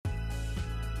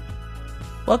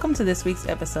Welcome to this week's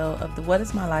episode of the What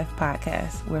Is My Life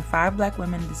podcast, where 5 black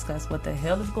women discuss what the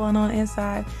hell is going on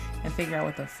inside and figure out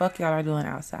what the fuck y'all are doing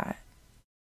outside.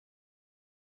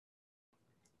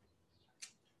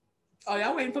 Oh,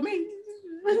 y'all waiting for me?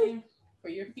 For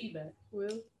your feedback.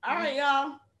 Well, all right,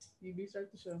 y'all. You do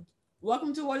start the show.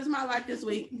 Welcome to What Is My Life this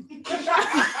week.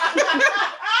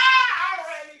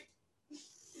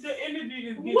 The energy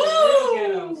is getting real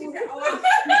ghetto.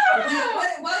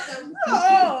 Welcome.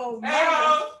 Oh, What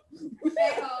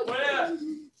up? She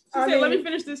said, let me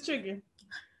finish this chicken.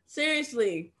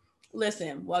 Seriously,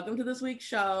 listen. Welcome to this week's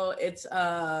show. It's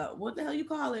what the hell you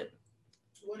call it?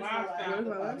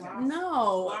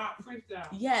 No. Freestyle.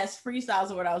 Yes, freestyle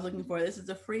is what I was looking for. This is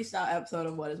a freestyle episode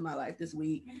of What Is My Life this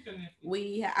week.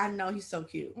 I know he's so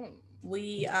cute.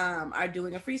 We are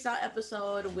doing a freestyle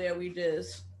episode where we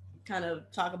just kind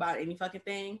of talk about any fucking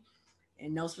thing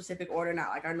in no specific order, not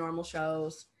like our normal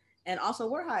shows. And also,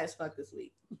 we're high as fuck this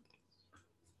week.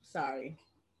 Sorry.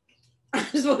 I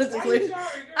just wanted to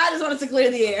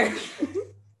clear the air.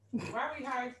 Why are we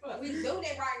high as fuck? We doing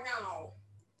it right now.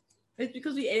 It's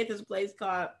because we ate at this place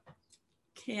called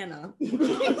Canna.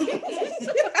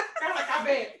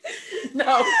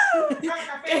 No,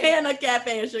 Canna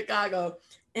Cafe in Chicago.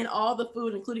 And all the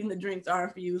food, including the drinks, are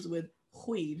infused with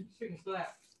weed. Chicken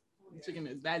slap. Chicken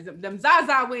is bad. Them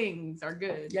Zaza wings are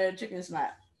good. Yeah, the chicken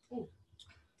slap. Ooh.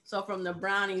 So from the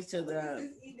brownies to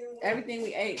the everything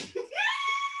we ate.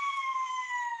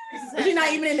 She's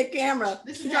not even in the camera.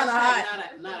 This She's is trying to hide.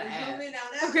 not an ad.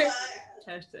 Okay.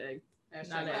 Hashtag. Not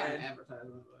Not an ad.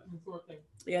 advertisement.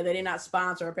 Yeah, they did not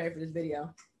sponsor or pay for this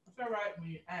video. It's all right when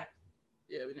you act.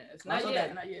 Yeah, but it's not Also yet.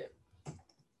 that. Not yet.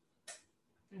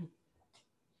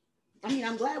 I mean,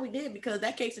 I'm glad we did because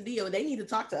that quesadilla, they need to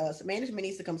talk to us. Management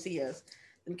needs to come see us.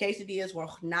 Them quesadillas were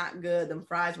not good. Them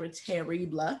fries were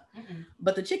terrible.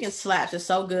 But the chicken slaps is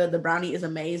so good. The brownie is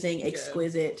amazing,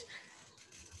 exquisite.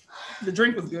 The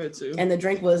drink was good too. And the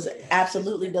drink was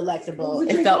absolutely delectable.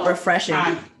 It felt refreshing.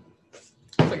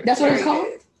 That's what it's called?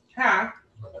 Hi.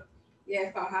 Yeah,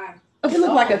 it's called high. It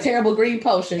looked like a terrible green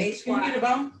potion, Can you get a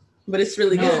bone? but it's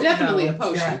really It's good. definitely a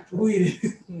potion.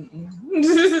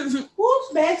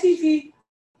 Whoops, bad TT.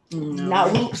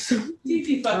 Not whoops. TT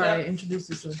All fucked right, up. introduce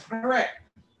yourself. All right.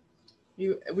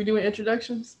 We doing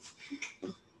introductions?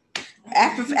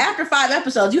 After 5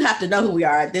 episodes, you have to know who we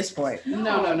are at this point.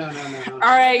 No. All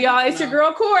right, y'all. It's your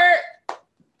girl Court.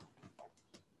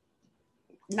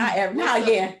 Not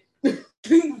again.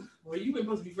 Well, you were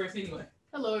supposed to be first anyway.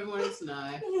 Hello, everyone. It's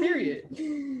Nye. Period.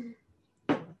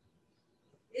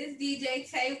 It's DJ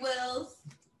Tay Wills.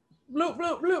 Bloop,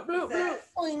 bloop, bloop, bloop, bloop.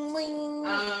 Boing,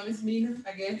 boing. It's Mina,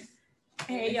 I guess.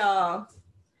 Hey y'all.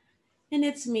 And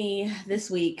it's me this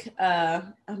week,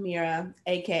 Amira,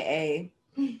 aka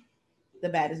the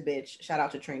baddest bitch. Shout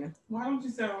out to Trina. Why don't you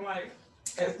sound like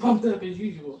as pumped up as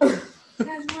usual? That's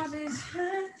my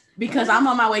bitch. Because I'm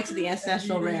on my way to the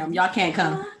ancestral realm. Y'all can't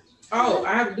come. Oh,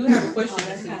 I do have a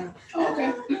question. Okay.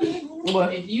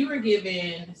 What? If you were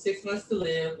given 6 months to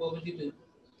live, what would you do?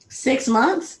 6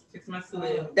 months? 6 months to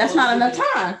live. That's What not would enough you do?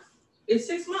 time. It's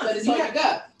 6 months. But it's all you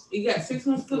got. You got 6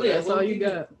 months to live. That's What all would you do?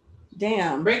 got.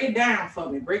 Damn. Break it down for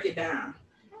me. Break it down.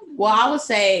 Well, I would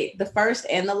say the first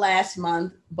and the last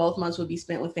month, both months would be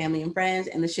spent with family and friends,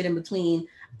 and the shit in between,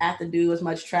 I have to do as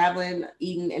much traveling,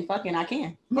 eating, and fucking I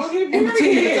can. Okay, In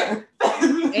between the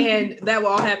time. And that will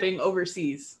all happen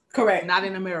overseas, Correct. not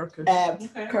in America.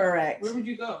 Okay. Correct. Where would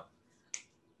you go?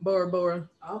 Bora Bora.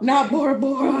 Okay. Not Bora I'm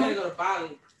Bora. gonna go to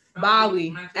Bali.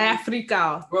 Bali,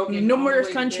 Africa. Broken Numerous all the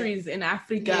way countries in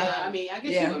Africa. Yeah, I mean, I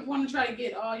guess Yeah. you would want to try to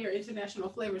get all your international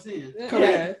flavors in. Correct.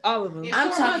 Yeah, all of them. In I'm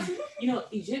 4 talking- months, you know,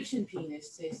 Egyptian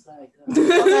penis tastes like.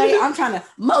 Okay, I'm trying to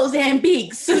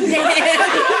Mozambique, Sudan,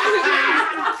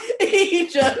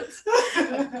 Egypt.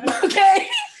 Okay,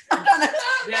 I'm trying to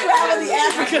travel the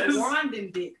Africas.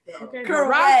 Rwandan dick, though. Okay,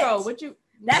 Correct. Morocco. What you?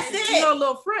 That's You know a it.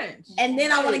 little French. And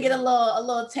then I want to get a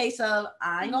little taste of.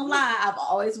 I ain't gonna lie, I've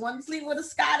always wanted to sleep with a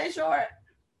Scottish or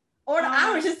the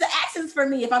Irish. It's the accents for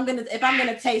me if I'm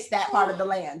gonna taste that part of the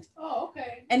land. Oh,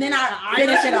 okay. And then I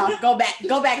finish it off. Go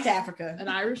back to Africa, An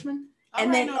Irishman.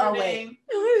 and then Notre oh wait, Dame.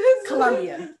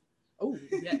 Colombia, Oh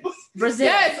yes. Brazil,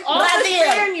 Yes, all the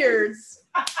Brazil. Spaniards.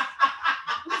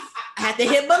 I had to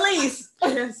hit Belize.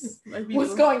 Yes. my people.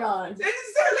 What's going on? They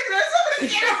just started looking at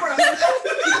somebody's camera.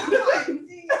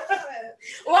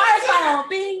 Why is my own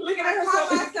thing? Looking at I herself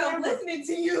caught in the myself camera. listening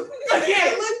to you. Okay.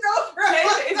 I looked over.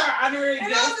 Taylor is our honorary And I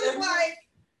guest. was just like,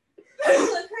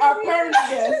 you look Our crazy. permanent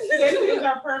guest. Taylor is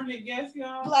our permanent guest,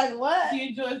 y'all. Like what? She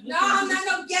enjoys No, I'm not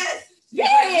no guest.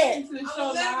 Period. to the I'm a show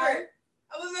live. member.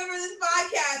 I'm a member of this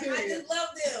podcast. I Period. just love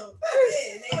them. That's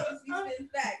it. They just be spitting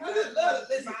facts. I just love it.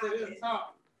 them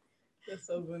talk. That's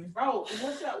so funny. Bro, did the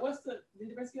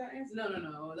rest of y'all answer?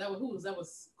 No. That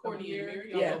was Courtney and Mary.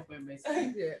 Yeah. Y'all both went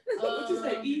basically. Yeah. What you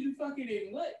say? Eating, fucking,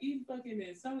 and what? Eating, fucking,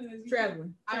 and something that's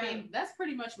Traveling. I mean, that's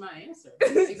pretty much my answer.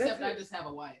 Except I just have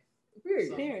a wife. Period.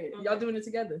 So- Period. Y'all doing it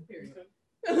together. Period.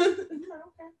 Okay.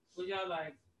 Would y'all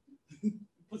like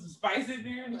put some spice in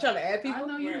there? You trying to add I people?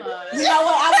 know you Right. lying. You know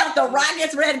what? I want the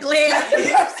Rockets red glare.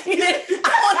 You ever seen it? I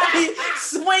want to be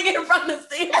swinging from the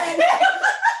ceiling.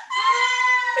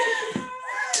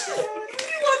 You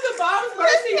want the bombs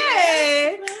bursting?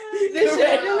 This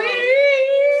shit.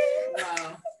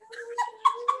 Wow.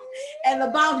 And the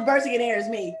bombs bursting in air is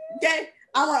me. Okay?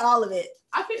 I want all of it.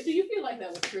 Do you feel like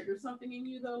that would trigger something in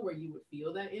you though, where you would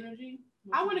feel that energy?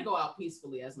 I want to go out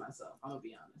peacefully as myself. I'm gonna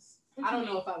be honest. I don't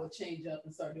know if I would change up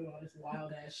and start doing all this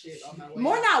wild ass shit on my way.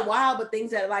 More out. not wild, but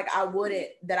things that like I would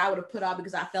have put off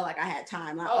because I felt like I had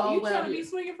time. Like, Oh, you well, trying to be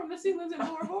swinging from the ceilings and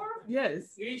more horror?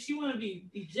 Yes. Yeah, she want to be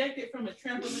ejected from a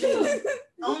trampoline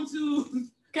onto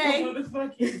okay.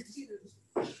 motherfucking.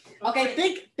 Okay,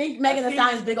 think Megan Thee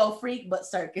Stallion's big old freak, but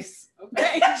circus.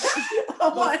 Okay.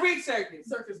 Well, freak circus.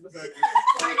 Circus berserker.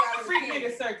 Freak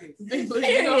nigga circus. Big booty,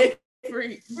 you know, Period.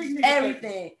 free. Freak nigga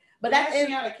Everything. But that's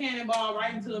Lashing it. out a cannonball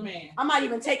right into a man. I might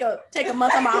even take a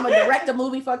month. I'm gonna direct a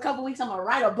movie for a couple weeks. I'm gonna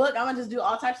write a book. I'm gonna just do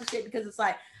all types of shit because it's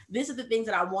like this is the things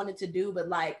that I wanted to do, but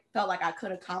like felt like I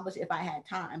could accomplish if I had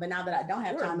time. But now that I don't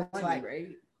have time, it's like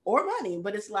or money.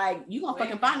 But it's like you gonna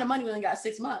fucking find the money when you got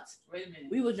 6 months. Wait a minute.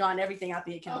 We was drawing everything out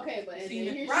the account. Okay, but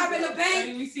See, robbing the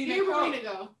bank. We seen Here that quote. Marina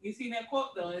go. You seen that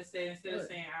quote though? It said instead of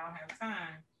saying I don't have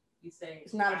time, you say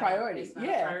It's not a priority. It's not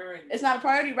Yeah. a priority. It's not a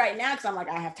priority right now because I'm like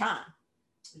I have time.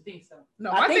 You think so? No,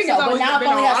 I my think thing so. is But always now been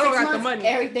I've only on, had I don't 6 got the months. money.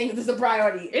 Everything is a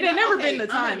priority. It ain't never been the I'm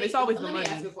time. gonna It's always the let money.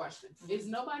 me ask you a question. Is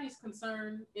nobody's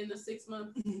concern in the 6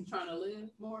 months trying to live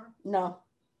more? No.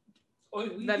 Or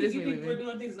That you is think really we're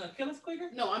doing things that's gonna kill us quicker?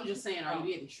 No, I'm just saying, are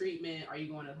you getting treatment? Are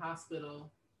you going to the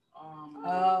hospital?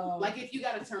 Oh. Like if you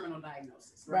got a terminal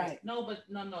diagnosis, Right. No, but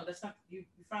no, that's not. You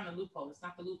find a loophole. It's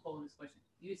not the loophole in this question.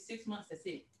 You 6 months. That's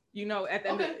it. You know, at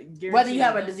the end Okay. of Whether you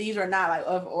have a disease or not, like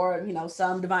or you know,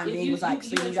 some divine If being was like,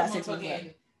 so you went got to 6 months left.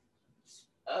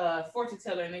 fortune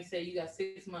teller and they say you got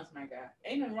 6 months, my God.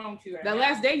 Ain't nothing wrong with you right that now.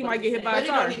 last day you But might I'm get hit by But a it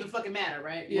car. don't even fucking matter,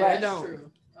 right? Yeah, Right. it don't.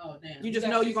 True. Oh damn. You just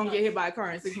got know 6 you're gonna months. get hit by a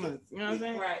car in 6 months. You know what I'm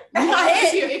saying? Right.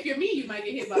 If you're me, you might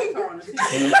get hit by a car on the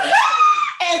street.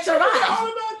 And survive. All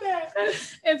about that.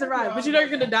 It's alright, but you know you're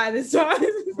gonna die this time.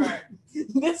 Right.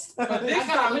 This But this I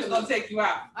gotta time look it's at gonna the- take you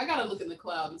out. I gotta look in the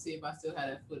cloud and see if I still have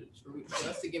that footage for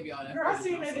us to give y'all that. Girl, I footage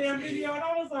seen on that social damn media. video and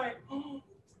I was like, oh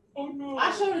no.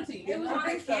 I showed it to you. It was didn't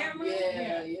I? on the camera?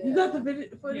 Yeah. You got the video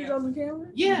footage Yeah. on the camera?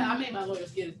 Yeah, I made my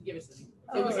lawyers give it to me. It was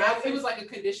Oh. it was like a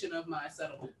condition of my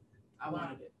settlement. I Wow.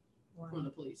 wanted it from the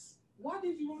police. Why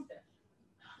did you want that?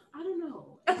 I don't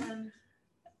know. And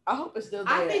I hope it's still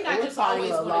there. I think I We're just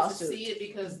filing always a wanted lawsuit. to see it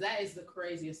because that is the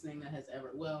craziest thing that has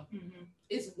ever. Well, Mm-hmm.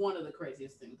 it's one of the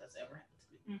craziest things that's ever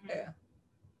happened to me.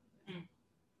 Mm-hmm.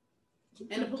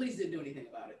 And the police didn't do anything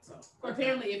about it. So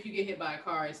apparently, if you get hit by a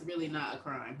car, it's really not a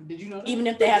crime. Did you know that? Even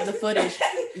if they have the footage,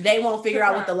 they won't figure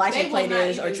out what the license They will plate not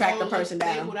is or even track go the look- person They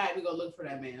down. would not even go look for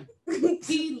that man.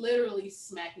 He literally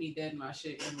smacked me dead in my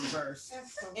shit in reverse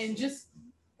and just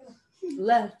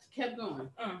Left. kept going.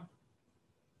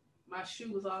 My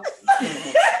shoe was off.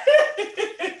 I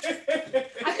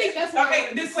I think that's why.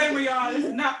 okay. Disclaimer, y'all. This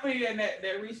is not for you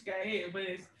that Reach got hit, but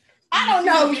it's I don't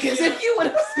know because if you would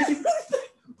have seen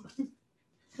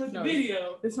the No.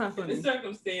 video, It's not the funny.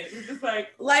 circumstance. It's just like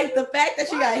like the fact that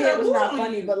she got hit was not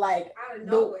funny, but like Out of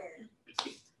The- nowhere.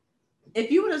 if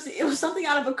you would have seen, it was something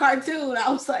out of a cartoon. I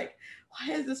was like,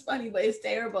 why is this funny? But it's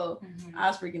terrible. I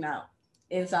was freaking out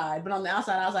inside, but on the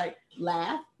outside, I was like,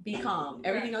 laugh, be calm,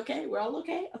 everything okay? We're all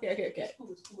okay. Okay.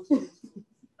 Cool.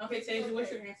 Okay, Tasia,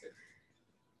 what's your answer?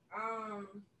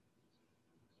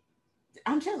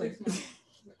 I'm chilling.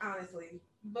 Honestly,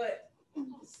 but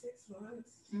 6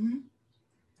 months. Mm-hmm.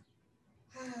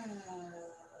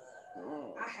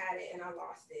 I had it and I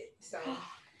lost it. So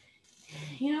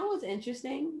You know what's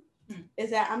interesting Hmm. is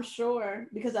that I'm sure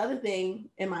because the other thing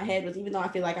in my head was even though I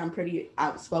feel like I'm pretty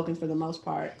outspoken for the most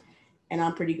part and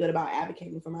I'm pretty good about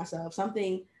advocating for myself,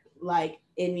 something like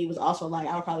in me was also like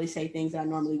I would probably say things that I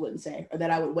normally wouldn't say or that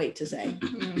I would wait to say.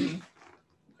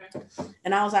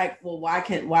 And I was like, well, why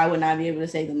wouldn't I be able to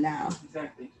say them now?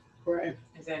 Exactly. Right.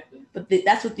 Exactly. But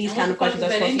that's what these And kind of what the questions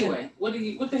fuck are is that supposed to be. anyway?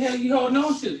 What the hell are you holding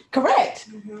on to? Correct.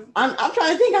 I'm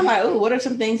trying to think. I'm like, oh, what are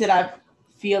some things that I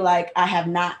feel like I have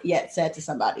not yet said to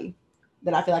somebody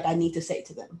that I feel like I need to say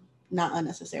to them, not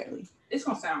unnecessarily. It's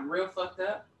gonna sound real fucked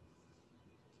up,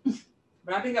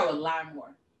 but I think I would lie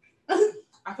more.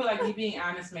 I feel like me being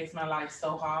honest makes my life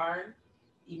so hard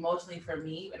emotionally for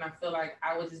me, and I feel like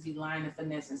I would just be lying and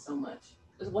finessing so much.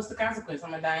 What's the consequence?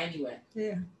 I'm gonna die anyway.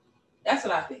 Yeah. That's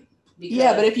what I think.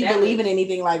 Yeah, but if you believe in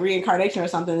anything like reincarnation or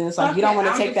something, then it's like you don't want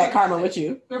to take that karma with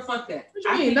you. Girl, fuck that. What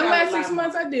you mean? Them last 6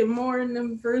 months, I did more in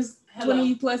them first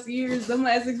 20 plus years. Them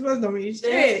last 6 months don't mean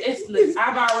shit.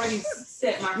 I've already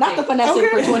set my Not the finessing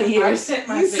for 20 years.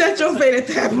 You set your fate at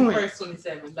that point. First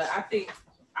 27, but I think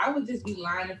I would just be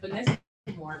lying and finessing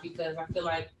more because I feel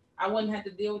like I wouldn't have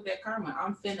to deal with that karma.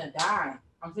 I'm finna die.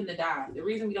 The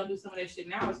reason we don't do some of that shit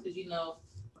now is because,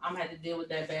 I'm gonna have to deal with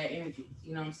that bad energy.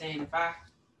 You know what I'm saying? If I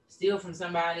steal from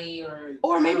somebody or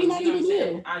maybe not even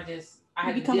you. I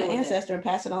have become to an ancestor and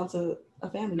pass it on to a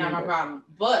family member. Not member. my problem.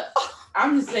 But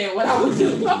I'm just saying what I would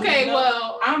do. Okay,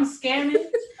 well, I'm scamming,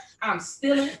 I'm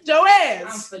stealing, Joanne,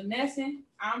 I'm finessing,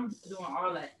 I'm doing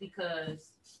all that because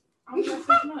I'm just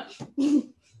 6 months.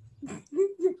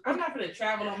 I'm not gonna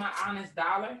travel on my honest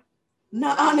dollar.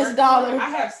 Not honest dollar. I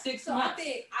have 6 months. I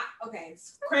think,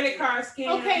 Credit card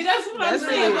scam. Okay, that's what I'm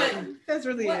saying. But that's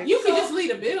really it. You can just leave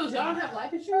the bills. Y'all don't have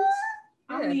life insurance?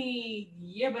 I mean,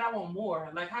 yeah, but I want more.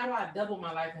 Like, how do I double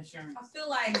my life insurance? I feel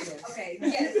like, okay,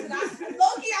 yes.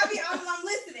 Low-key, I'm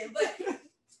listening, but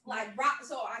like,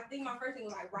 so I think my first thing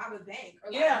was like rob a bank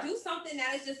or like do something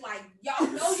that is just like, y'all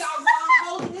know y'all wrong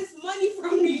holding this money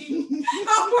from me.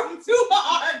 I worked too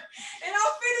hard and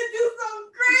I'm finna do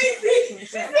something crazy. She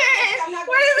said, I'm not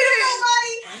gonna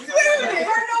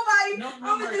hurt nobody.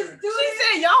 I'm gonna just do it. She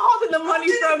said, y'all holding the money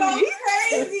from me.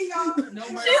 Crazy, y'all. No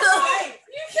murder.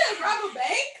 You can't rob a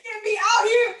bank and be out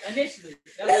here. Initially.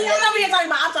 You know what you're talking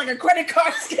about? I'm talking credit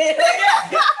card scam.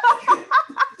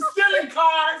 Stealing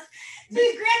cars.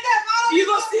 Just grab that bottle. You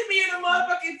gonna see me in a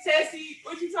motherfucking Tessie?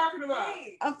 What you talking about?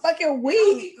 I'm fucking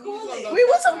weak. Cool. We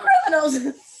were some criminals.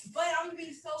 But I'm gonna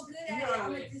be so good at it.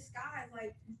 I'm gonna disguise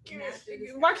like.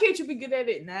 Why can't you be good at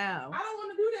it now? I don't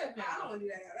want to do that now. I don't want to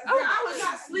do that. I would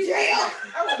not sleep. I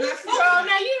would not sleep. Well,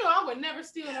 now you know I would never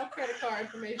steal no credit card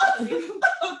information from you.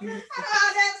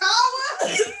 That's all.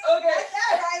 Okay.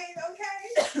 That's right. Okay.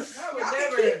 I would Y'all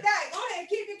never. can keep that. Go ahead,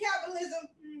 keep your capitalism.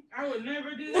 I would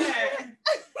never do that.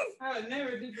 I would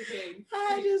never duplicate.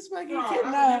 I just fucking I would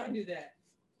cannot. never do that.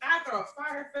 I throw a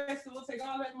fire festival, take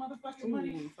all that motherfucking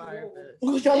money.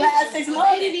 Was your last 6 They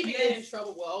months? didn't even get in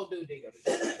trouble. Well, old dude did go to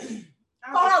jail.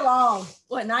 How long?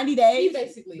 What, 90 He days?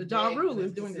 basically The Ja begged Rule them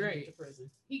is to doing send him great. to prison.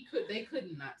 They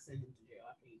could not send him to jail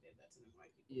after he did that to them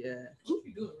white people. Yeah. What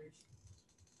you doing, Rich?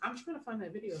 I'm trying to find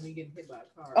that video of me getting hit by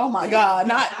a car. Oh my God,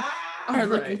 not Ah, her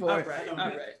looking for it. all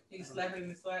right. You slapping in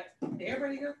the slack. Hey,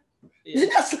 everybody go.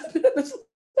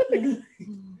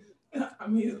 I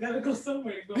mean, it's gotta go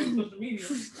somewhere to go on social media.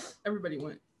 Everybody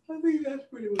went. I think that's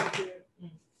pretty much it.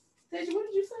 Deja, what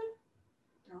did you say?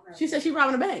 She said she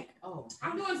robbing a bank. Oh,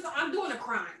 I'm doing a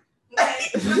crime.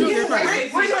 We're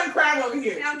doing crime over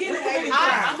here. I'm getting We're away with committing crime.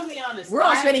 crime. I'm gonna be honest. We're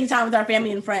all spending time with our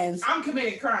family and friends. I'm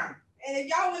committing crime. And if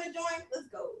y'all want to join, let's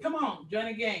go. Come on, join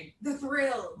the gang. The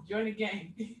thrill. Join the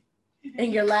gang.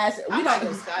 In your last, I we might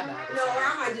don't. go skydiving. No,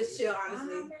 I might just chill,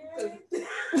 honestly.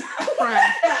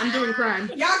 Crime. I'm doing crime.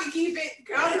 Y'all can keep it.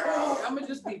 I'm gonna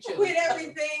just be chill. Quit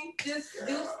everything. Just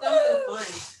do something fun.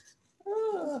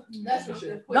 That's for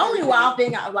sure. The only wild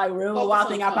thing, like real Focus wild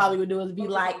on thing I fun. probably would do is be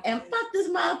Focus like, on and fun. fuck this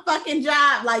motherfucking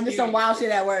job. Like, just some wild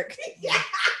shit at work.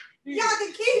 Y'all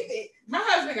can keep it. My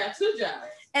husband got 2 jobs.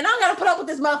 And I'm gonna put up with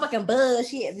this motherfucking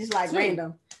bullshit, just like 2.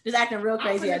 random. Just acting real I'm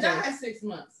crazy finna at die work. in 6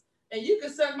 months. And you can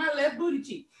suck my left booty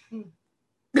cheek.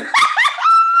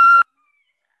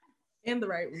 In the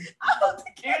right one.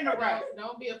 And the right.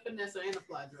 Don't be a finesser and a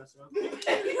fly dresser.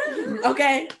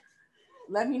 Okay.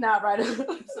 Let me not write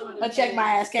a check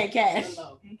my ass can't cash.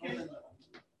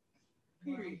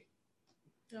 Period.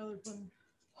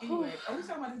 Anyway, are we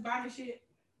talking about this body shit?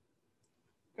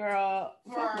 Girl,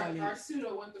 For our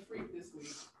pseudo went the freak this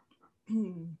week.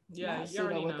 Yeah, Not you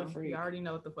already pseudo with know. the freak. You already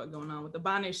know what the fuck going on with the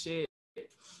bonnet shit.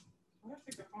 Where's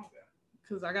the phone at?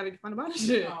 Cause I gotta find the bonnet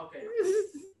shit. Oh,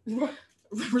 okay.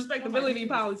 Respectability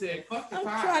politics. Fuck the I'm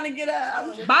pie. trying to get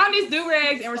up. Bonnets,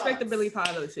 do-rags, and respectability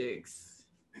politics.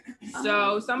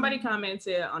 So somebody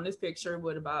commented on this picture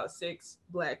with about 6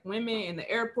 black women in the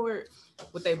airport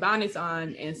with their bonnets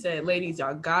on and said, ladies,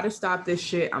 y'all gotta stop this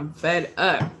shit. I'm fed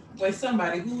up. Wait,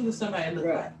 somebody. Who does somebody look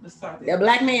like? Let's start The there.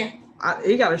 black man.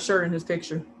 He got a shirt in his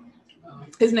picture.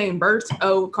 His name Bert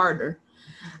O. Carter.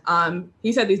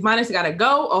 He said these bonnets gotta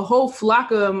go. A whole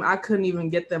flock of them. I couldn't even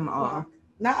get them all.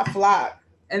 Not a flock.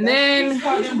 And then He's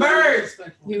called them birds.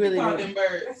 He really Called did. them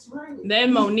birds. That's right.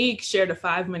 Then Monique shared a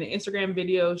 5-minute Instagram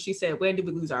video. She said, when did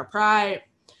we lose our pride?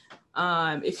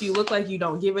 If you look like you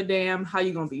don't give a damn, how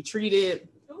you gonna be treated?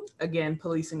 again,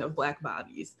 policing of Black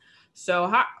bodies. So,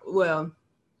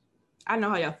 I know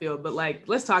how y'all feel, but like,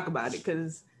 let's talk about it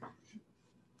because.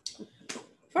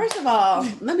 First of all,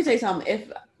 let me tell you something. If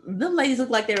them ladies look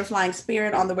like they were flying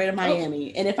Spirit on the way to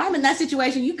Miami, and if I'm in that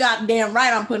situation, you goddamn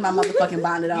right I'm putting my motherfucking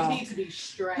bonnet on. You need to be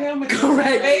strapped.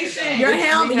 Correct. Your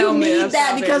helmet, you need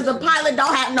that because the pilot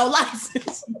don't have no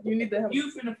license. You need the helmet.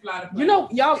 You finna fly the plane. You know,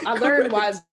 y'all, I learned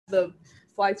why the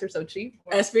flights are so cheap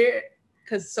At Spirit?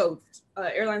 because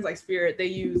airlines like Spirit, they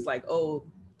use like old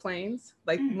planes.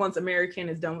 Like once American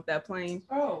is done with that plane,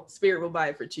 Spirit will buy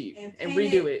it for cheap and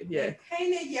redo it. Yeah.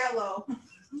 Paint it yellow.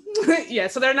 Yeah,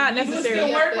 so they're not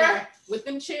necessarily with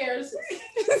them chairs.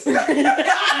 I've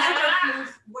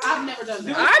never done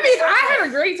that. I mean, I had a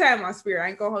great time on Spirit. I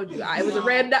ain't gonna hold you. It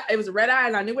was a red eye,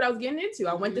 and I knew what I was getting into.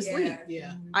 I went to sleep.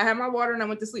 Yeah. I had my water and I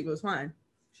went to sleep. It was fine.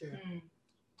 Sure.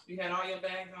 You had all your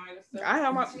bags and all your stuff. I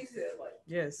had my.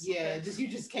 Yes. Yeah, you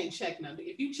just can't check nothing.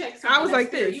 If you check, I was like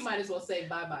this. You might as well say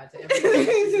bye to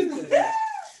everybody.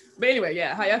 But anyway,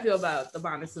 yeah, how y'all feel about the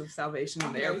bonnets of salvation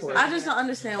in the airport? I just don't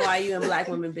understand why you in Black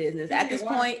women business. At this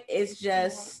point, it's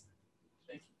just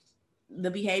the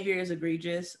behavior is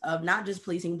egregious of not just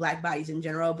policing Black bodies in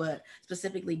general, but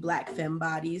specifically Black femme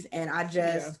bodies. And I'm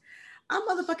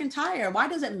motherfucking tired. Why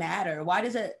does it matter? Why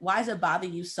does it bother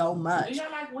you so much? You're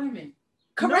not like women.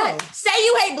 Correct. No. Say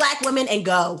you hate Black women and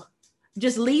go.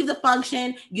 Just leave the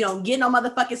function. You don't get no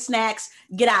motherfucking snacks.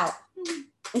 Get out.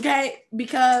 Okay?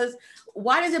 Because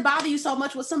why does it bother you so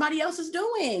much what somebody else is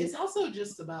doing? It's also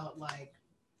just about like,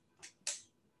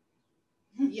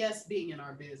 yes, being in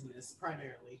our business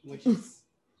primarily, which is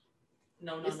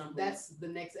no. That's the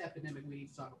next epidemic we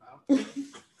need to talk about.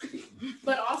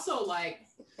 But also like,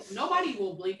 nobody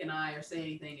will blink an eye or say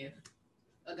anything if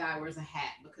a guy wears a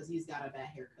hat because he's got a bad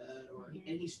haircut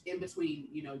and he's in between,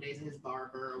 days of his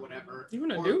barber or whatever.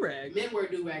 Even a do-rag. Men wear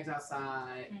do-rags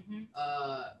outside.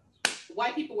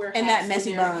 White people wear hats and that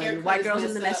messy bun. White girls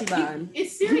in the messy bun.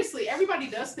 It's seriously, everybody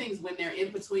does things when they're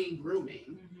in between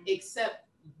grooming, except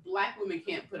Black women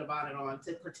can't put a bonnet on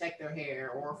to protect their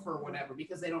hair or for whatever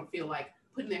because they don't feel like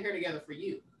putting their hair together for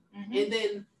you. And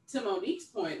then to Monique's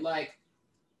point, like,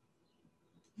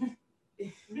 what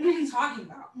are you talking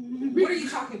about? What are you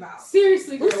talking about?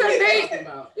 Seriously, who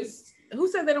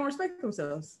said they don't respect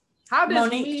themselves? How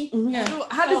does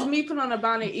me put on a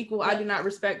bonnet equal I do not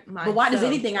respect myself? But why does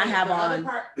anything I have on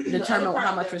determine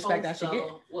how much respect I should get?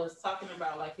 Was talking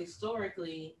about like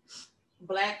historically,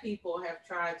 Black people have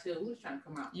tried to. Who's trying to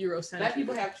come out? Eurocentric. Black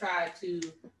people have tried to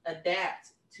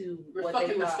adapt to what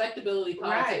they respectability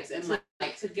politics and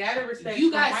like to gather respect. You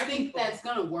guys think that's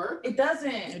gonna work? It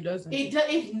doesn't.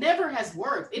 It never has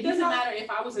worked. It doesn't matter if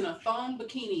I was in a thong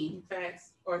bikini,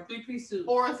 or a three-piece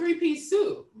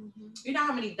suit. You know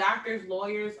how many doctors,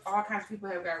 lawyers, all kinds of people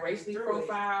have got racially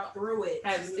profiled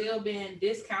have still been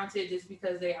discounted just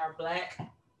because they are Black.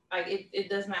 Like it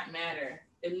does not matter.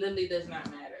 It literally does not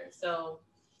matter. So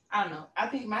I don't know. I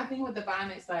think my thing with the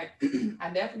bonnets, like I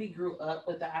definitely grew up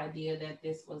with the idea that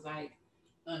this was like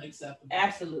unacceptable.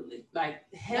 Absolutely. Like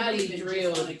heavily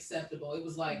drilled. Unacceptable. It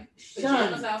was like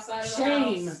pajamas outside of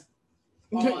the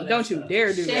house. Don't you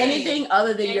dare do that. Anything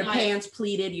other than your pants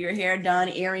pleated, your hair done,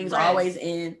 earrings always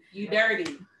in. You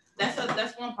dirty.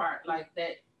 That's one part. Like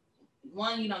that.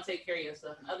 One, you don't take care of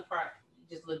yourself. And the other part,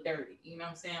 you just look dirty. You know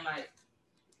what I'm saying? Like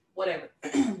whatever.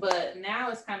 But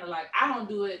now it's kind of like I don't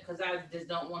do it because I just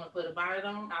don't want to put a bonnet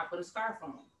on. I put a scarf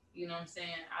on. You know what I'm saying?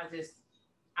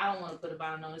 I don't want to put a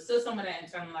bonnet on. There's still some of that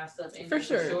internalized stuff in for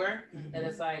sure. That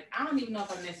it's like I don't even know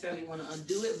if I necessarily want to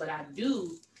undo it, but I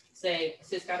do. Say,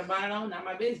 sis got a bonnet on, not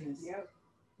my business. Yep.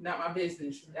 Not my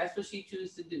business. That's what she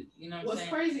chooses to do. You know what I'm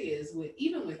saying? What's crazy is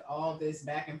even with all this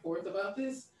back and forth about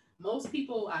this, most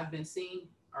people I've been seeing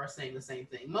are saying the same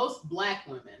thing. Most Black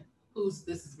women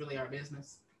this is really our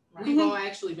business. Right. We've all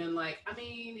actually been like, I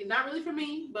mean, not really for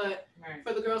me, but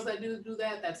for the girls that do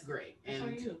that, that's great.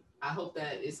 And I hope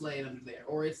that it's laid under there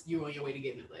or it's you on your way to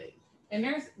getting it laid. And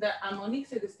there's Monique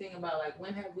said this thing about like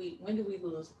when do we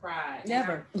lose pride?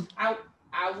 Never.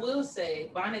 I will say,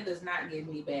 bonnet does not give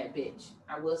me bad bitch.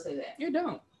 I will say that. You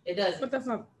don't. It doesn't. But that's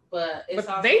not. But it's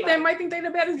also they might think they the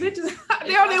baddest bitches.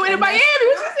 They only went to Miami. What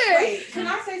you said? Wait, can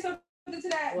I say something to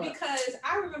that? What? Because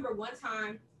I remember one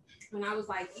time when I was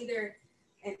like either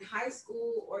in high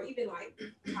school or even like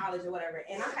college or whatever,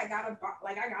 and I got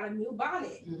a new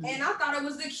bonnet, and I thought it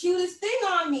was the cutest thing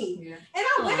on me. Yeah. And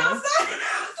I went outside and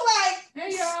I was like,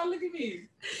 "Hey y'all, look at me."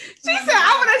 She said,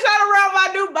 "I'm gonna try to wear my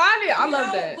new bonnet." I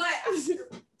love that. But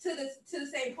to the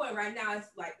same point, right now it's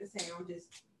like the same.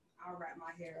 I'll wrap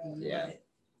my hair up. Yeah. But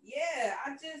yeah,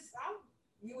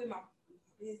 you in my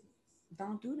business.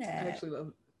 Don't do that. I actually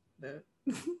love that.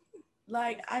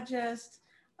 Like, I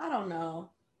don't know.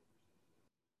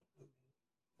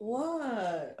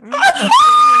 What?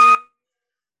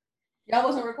 Y'all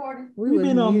wasn't recording? We've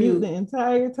been on mute the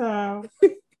entire time.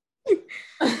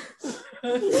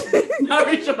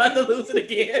 Sorry, you're about to lose it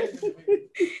again.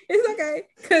 It's okay,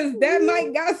 because that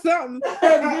mic got something.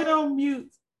 I've been on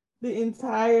mute the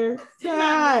entire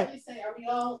time. Are we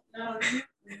all not on mute?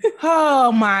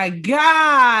 Oh my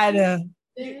God.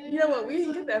 You know what? We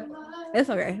didn't get that far. It's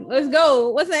okay. Let's go.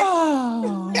 What's next?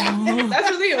 Oh. That's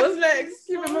just it. What's next?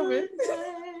 Keep it moving.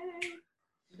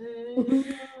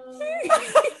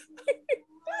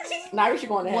 Now you're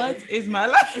going to What is my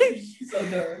life?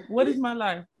 What is my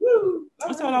life?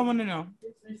 That's all I want to know.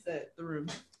 Reset the room.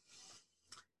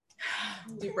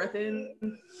 Deep breath in.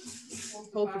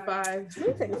 Hold for 5. Let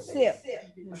me take a sip.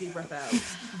 Deep breath out.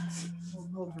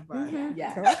 Hold for 5. Mm-hmm.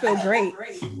 Yeah. I feel great.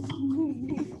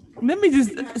 Let me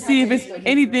just see if it's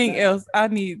anything else I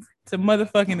need to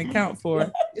motherfucking account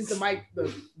for. It's the mic,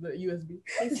 the USB.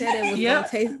 He said it was Yep. gonna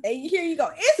taste. Hey, here you go.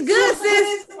 It's good,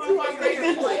 sis.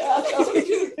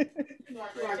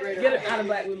 Get it out of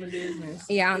black women business.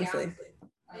 Yeah, honestly.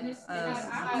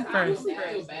 I First.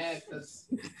 feel bad because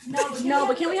No,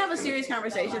 but can we have a serious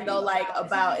conversation though, like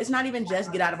about it's not even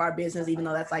just get out of our business, even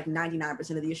though that's like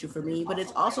 99% of the issue for me, but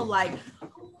it's also like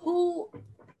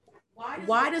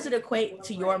why does it equate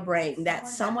to your brain that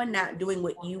someone not doing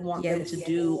what you want them to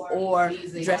do or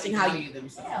dressing how you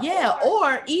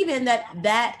or even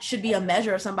that should be a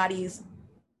measure of somebody's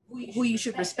who you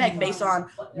should respect based on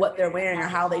what they're wearing or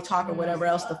how they talk or whatever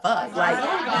else the fuck. Like,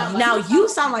 now you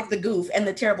sound like the goof and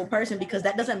the terrible person because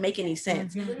that doesn't make any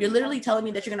sense. You're literally telling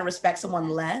me that you're going to respect someone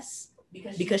less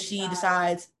because she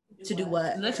decides to do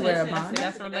what? Listen, to wear a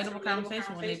that's bonnet? a relatable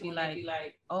conversation when they be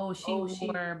like, oh, she wore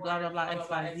blah, blah, blah,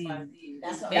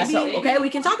 XYZ. Okay,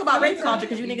 we can talk about rape culture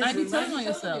because you You might be niggas. telling on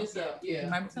yourself. Yeah. You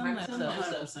might be telling on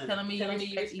yourself. 100%. Telling me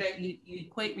you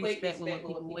equate respect with what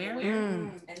people wear.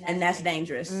 And that's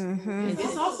dangerous. Mm-hmm.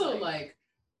 It's also like,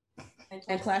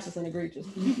 And classist and egregious.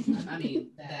 I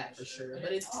mean, that for sure.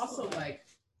 But it's also like,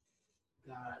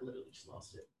 God, I literally just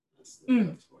lost it. That's the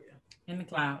drugs for you. In the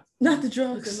clouds. Not the It's in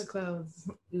drugs. the clouds.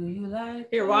 Do you like?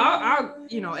 Here, well, I'll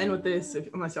end with this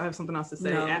unless y'all have something else to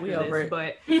say No, after we over this. it.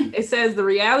 But it says the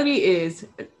reality is,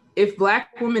 if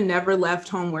Black women never left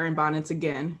home wearing bonnets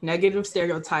again, negative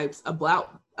stereotypes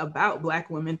about Black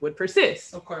women would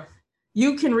persist. Of course.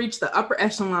 You can reach the upper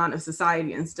echelon of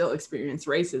society and still experience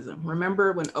racism.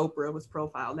 Remember when Oprah was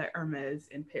profiled at Hermes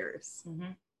in Paris?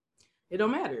 Mm-hmm. It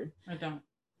don't matter. I don't.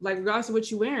 Like, regardless of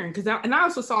what you're wearing. And I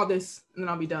also saw this, and then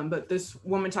I'll be done, but this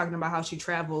woman talking about how she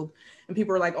traveled and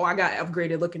people were like, oh, I got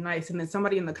upgraded looking nice. And then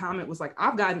somebody in the comment was like,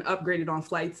 I've gotten upgraded on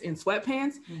flights in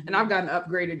sweatpants and I've gotten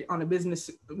upgraded on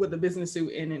with a business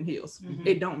suit and in heels. Mm-hmm.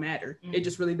 It don't matter. It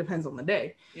just really depends on the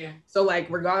day. Yeah. So like,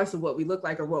 regardless of what we look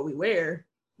like or what we wear,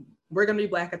 we're going to be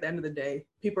Black at the end of the day.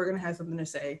 People are going to have something to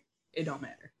say. It don't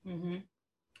matter. Mm-hmm.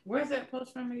 Where's that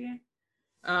post from again?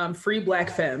 Free Black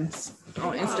Femmes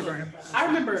on Instagram. I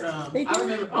remember.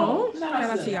 Oh, Shout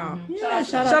out to y'all. Yeah,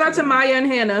 Shout out to Maya and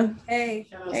Hannah. Hey.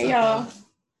 Hey, y'all.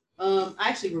 I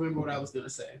actually remember what I was gonna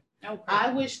say. Okay.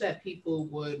 I wish that people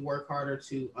would work harder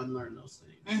to unlearn those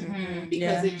things Mm-hmm.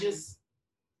 because it just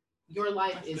your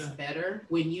life is better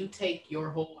when you take your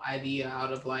whole idea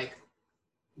out of like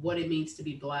what it means to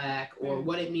be Black or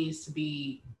what it means to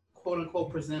be quote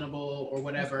unquote presentable or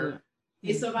whatever.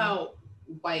 It's about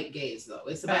white gaze though.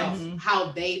 It's about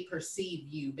how they perceive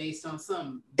you based on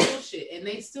some bullshit, and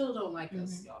they still don't like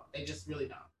us, y'all. They just really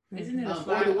don't. Isn't it a Or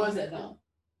slide the on ones that? that don't.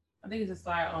 I think it's a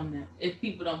slide on that. If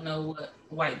people don't know what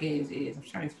white gaze is, I'm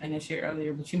trying to explain that shit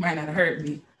earlier, but you might not have heard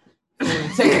me. For a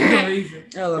technical reason.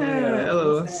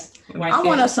 White I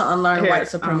want gaze. us to unlearn white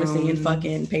supremacy and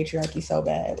fucking patriarchy so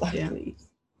bad. Like, please.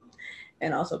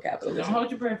 And also Don't capitalism.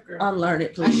 hold your breath, girl. Unlearn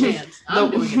it, I please. can't.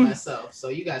 I'm doing it myself, so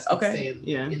you guys can Okay.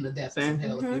 stay in the depths of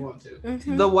hell if you want to.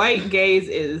 Mm-hmm. The white gaze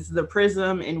is the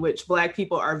prism in which Black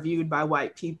people are viewed by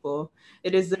white people.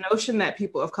 It is the notion that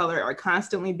people of color are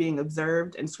constantly being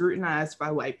observed and scrutinized by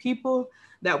white people,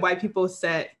 that white people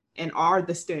set and are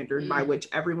the standard by which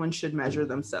everyone should measure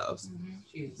themselves.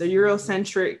 This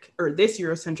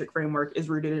Eurocentric framework is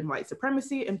rooted in white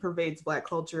supremacy and pervades Black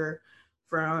culture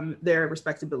from their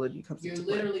respectability comes You're into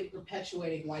play. literally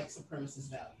perpetuating white supremacist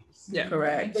values. Yeah.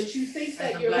 Correct. But you think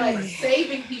that you're like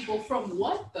saving people from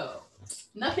what though?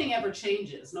 Nothing ever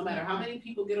changes, no matter how many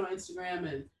people get on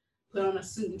Instagram and put on a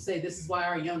suit and say this is why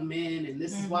our young men and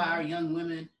this is why our young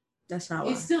women. That's not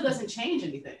It why. still doesn't change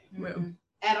anything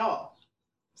at all.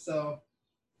 So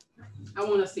I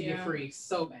want us to get free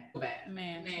so bad.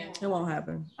 Man. It won't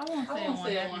happen. I won't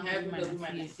say it won't happen, but we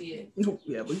might not see it.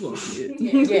 Yeah, we won't see it.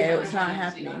 Yeah, it's not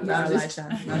happening. Not a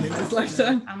lifetime. Not in this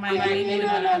lifetime. I might not even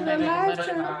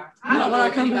I don't know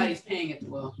if anybody's paying it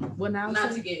well. What now?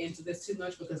 Not to get into this too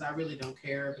much because I really don't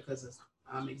care because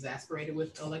I'm exasperated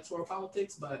with electoral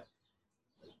politics, but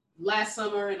last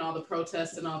summer and all the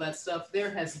protests and all that stuff, there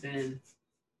has been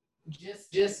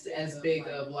just as big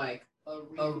of like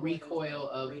a recoil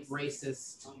of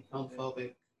racist,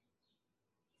 homophobic,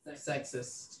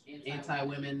 sexist,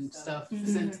 anti-women stuff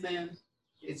since then.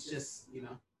 It's just,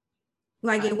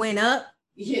 like it went up.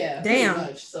 Yeah, damn.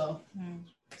 Pretty much, so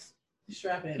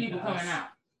strap in. People coming out,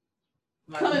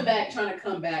 coming back, trying to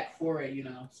come back for it,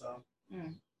 so.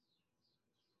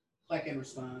 Like in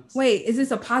response. Wait, is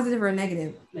this a positive or a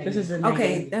negative? Negative. This is a Okay,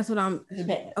 negative. that's what I'm.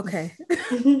 Okay.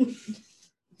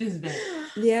 This is bad.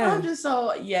 Yeah. I'm just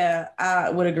I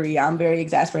would agree. I'm very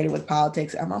exasperated with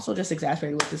politics. I'm also just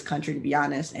exasperated with this country, to be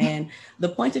honest. And the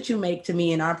point that you make to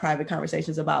me in our private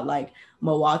conversations about like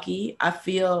Milwaukee, I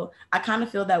kind of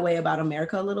feel that way about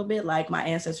America a little bit. Like my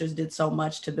ancestors did so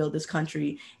much to build this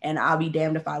country, and I'll be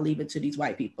damned if I leave it to these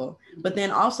white people. But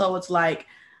then also it's like,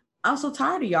 I'm so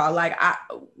tired of y'all. Like,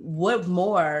 what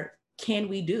more can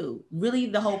we do? Really,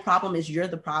 the whole problem is you're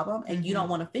the problem and you don't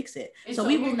want to fix it. And so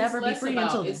we will never be free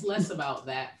until it's less about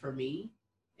that for me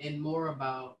and more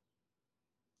about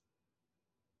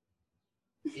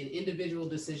an individual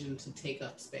decision to take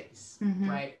up space,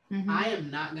 right? I am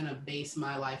not going to base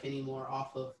my life anymore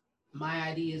off of my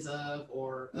ideas of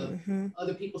or of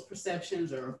other people's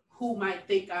perceptions or who might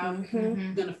think I'm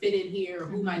gonna fit in here or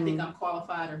who might think I'm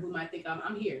qualified or who might think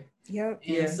I'm here. Yep.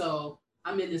 And so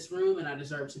I'm in this room and I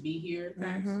deserve to be here.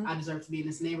 I deserve to be in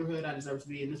this neighborhood. I deserve to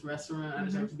be in this restaurant. I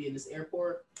deserve to be in this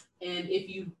airport. And if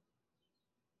you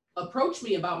approach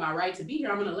me about my right to be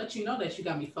here, I'm gonna let you know that you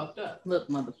got me fucked up. Look,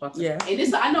 motherfucker. Yeah.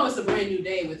 And I know it's a brand new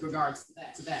day with regards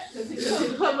to that. Because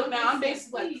in public now, I'm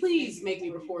basically like, please make me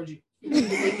record you.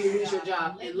 Make you lose your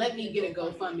job and let me get a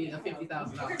GoFundMe of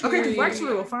 $50,000. Okay, so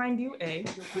actually we'll find you.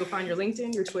 We'll find your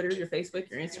LinkedIn, your Twitter, your Facebook,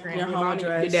 your Instagram, your home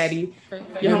address, your daddy,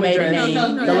 your home address,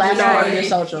 the last part of your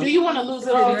social. Do you want to lose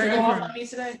it all to GoFundMe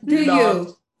today? Do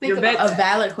you? Think about a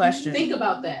valid question. Think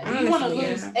about that. Do you want to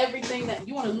lose everything that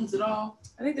you want to lose it all?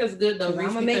 I think that's good though. I'm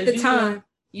gonna make the time.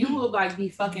 You will like be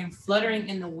fucking fluttering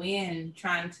in the wind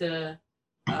trying to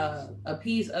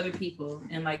appease other people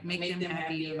and like make them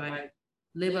happy or like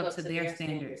live up to their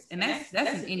standards. And that's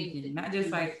in anything, not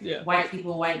just like white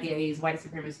people, white gays, white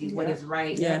supremacy, what is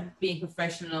right, being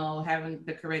professional, having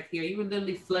the correct hair. You would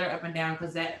literally flutter up and down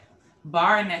because that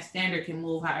bar and that standard can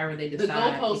move however they decide. The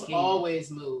goalposts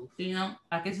always move.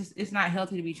 Like it's not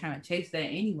healthy to be trying to chase that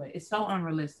anyway. It's so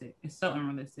unrealistic.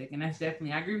 And that's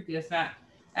definitely, I agree with you. It's not,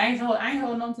 I ain't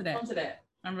holding on to that.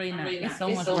 I'm really not. It's so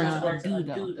much work to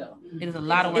do though. It is a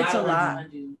lot of work. It's a lot.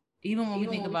 Even when we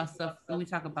think about stuff, when we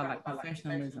talk about like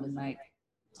professionalism, like,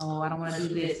 oh, I don't want to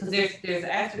do this. Because there's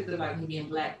an aspect of like me being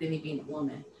black, then me being a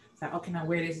woman. It's like, oh, can I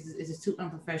wear this? It's just too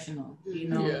unprofessional,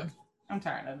 Yeah. I'm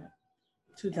tired of it.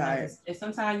 Too tired. And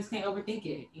sometimes you just can't overthink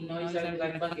it. You just gotta be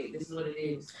like, fuck it, this is what it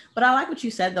is. But I like what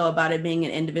you said though about it being an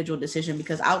individual decision,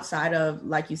 because outside of,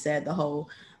 like you said, the whole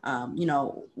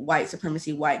white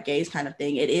supremacy, white gays kind of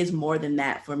thing, it is more than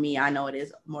that for me. I know it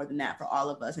is more than that for all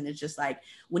of us. And it's just like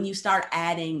when you start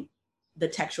adding the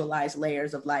textualized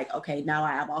layers of like, okay, now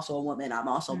I am also a woman, I'm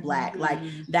also black, like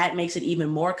that makes it even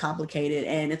more complicated.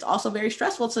 And it's also very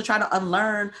stressful to try to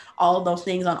unlearn all of those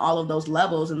things on all of those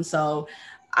levels. And so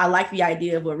I like the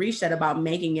idea of what Reece said about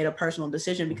making it a personal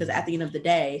decision, because at the end of the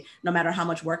day, no matter how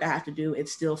much work I have to do, it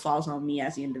still falls on me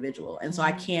as the individual. And so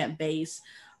I can't base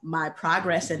my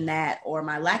progress in that or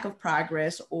my lack of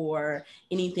progress or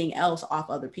anything else off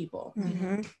other people.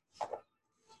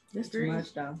 That's too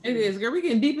much though. It is, girl. We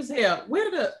getting deep as hell. Where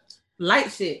the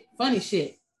light shit, funny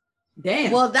shit?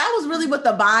 Damn. Well, that was really what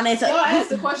the bonnets. Y'all asked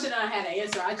the question and I had to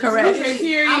answer. Correct.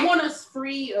 I want us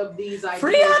free of these ideas.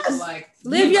 Free us. Like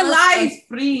live your life.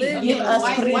 Free. Give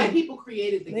us free. White people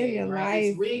created the live game, your right? life.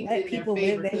 It's rigged Let in people their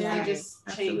favor live their because life. they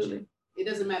just change it. It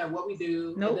doesn't matter what we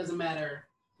do. Nope. It doesn't matter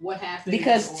what happens.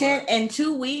 Because in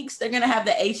 2 weeks they're gonna have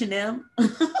the H&M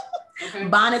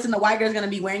bonnets, and the white girl's gonna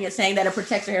be wearing it, saying that it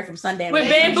protects her hair from sundown with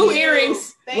bamboo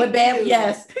earrings.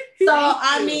 Yes. So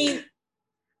I mean,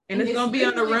 and it's gonna be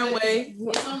on the runway.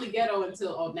 It's only ghetto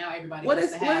until now everybody. What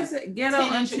is it? Ghetto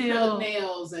until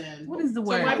nails and what is the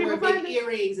word? So white people wear big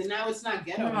earrings, and now it's not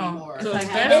ghetto anymore. So didn't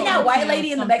that white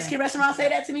lady in the Mexican restaurant say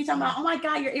that to me, talking about, oh my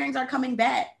God, your earrings are coming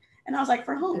back? And I was like,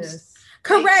 for whom? Yes.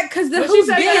 Correct, because the But hoops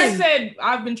I said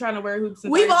I've been trying to wear hoops.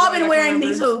 We've all been wearing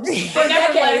these hoops for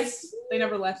decades. They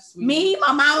never left. Sweden. Me,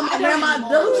 my mom, my grandma,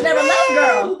 those never left,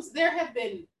 girl. There have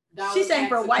been She's saying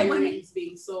for white women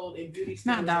being sold in beauty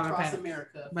stores across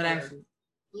America, but actually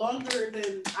longer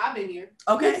than I've been here.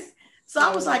 Okay, so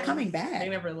I was like coming back. They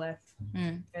never left,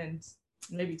 and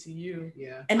maybe to you,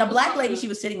 yeah. And the black lady she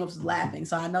was sitting with was laughing,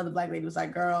 so I know the black lady was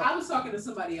like, "Girl." I was talking to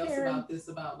somebody else about this,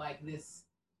 about like this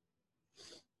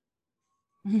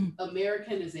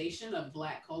Americanization of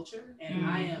black culture, and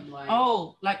I am like,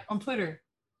 like on Twitter.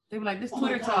 They were like, this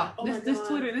Twitter talk. This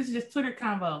Twitter, this is just Twitter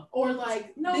convo. Or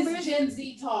like this Gen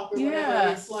Z talk or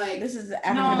whatever. It's like this is the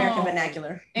African American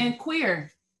vernacular. And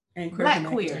queer. And black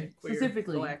queer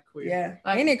specifically. Black queer. Yeah.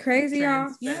 Like, ain't it crazy,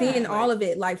 y'all? Yeah. Seeing all of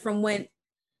it, like from when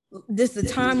this the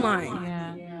timeline.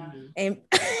 Yeah. And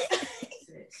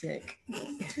sick.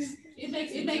 It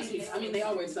makes me. I mean, they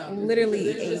always sound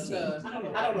literally. There's just I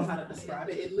don't know how to describe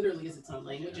it. It literally is its own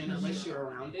language, and unless you're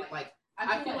around it, like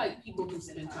I feel like people who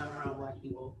spend time around black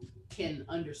people can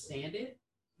understand it,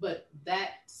 but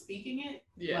that speaking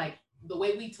it, like the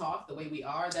way we talk, the way we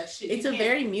are, that shit. It's a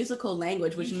very musical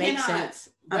language, which makes sense.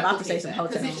 I'm about to say some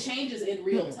hotel because it changes in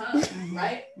real time,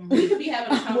 right? We could be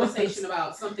having a conversation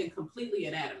about something completely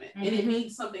inanimate, and it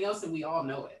means something else, and we all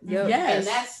know it. Yes. And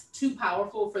that's too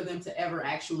powerful for them to ever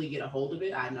actually get a hold of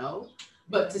it. I know,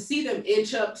 but to see them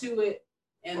inch up to it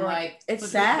and it's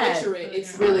sad. Picture it,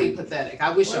 it's really pathetic. I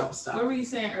wish I would stop. What were you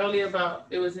saying earlier about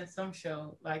it was in some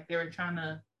show, like they were trying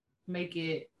to make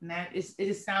it it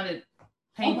just sounded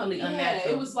painfully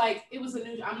unnatural. It was like it was a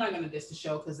new. I'm not gonna diss the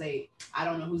show because I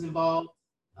don't know who's involved.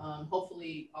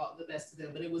 Hopefully all the best to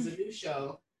them, but it was a new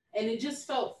show and it just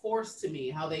felt forced to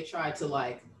me how they tried to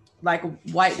like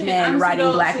white men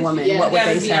writing black women. What would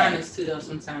they say? Be honest too though.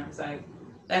 Sometimes like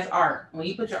that's art. When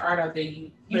you put your art out there,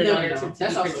 you put it on there to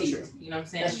that's also critiqued. true. You know what I'm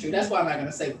saying? That's true. That's why I'm not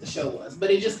gonna say what the show was, but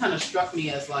it just kind of struck me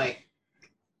as like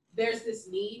there's this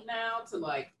need now to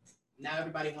like now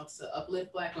everybody wants to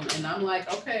uplift black women, and I'm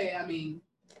like, okay, I mean,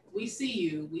 we see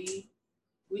you,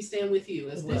 we stand with you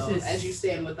as well as you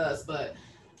stand with us, but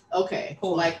okay,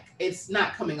 like it's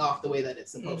not coming off the way that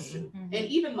it's supposed to. And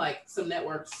even like some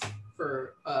networks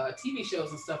for TV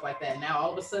shows and stuff like that, now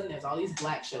all of a sudden there's all these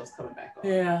black shows coming back on.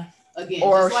 Yeah. Again,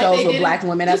 or shows with black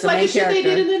women as the main character. They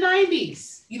did in the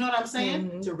 90s. You know what I'm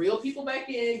saying? To reel people back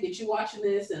in, get you watching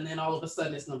this, and then all of a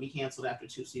sudden it's gonna be canceled after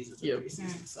 2 seasons or 3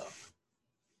 seasons. So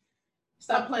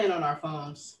stop playing on our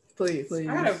phones. Please. I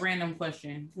got a random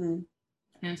question. And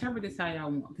interpret this how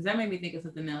y'all want, because that made me think of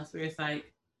something else where it's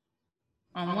like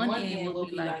on one end we'll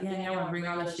be like, damn, y'all want to bring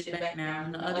all this shit back now.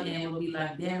 On the other end we'll be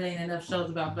like, damn, there ain't enough shows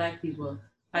about black people.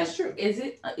 Like, that's true. Is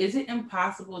it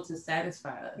impossible to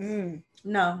satisfy us?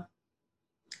 No.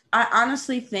 I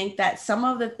honestly think that some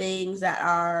of the things that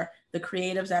are the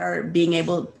creatives that are being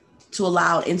able to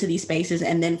allow into these spaces,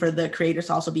 and then for the creators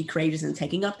to also be courageous in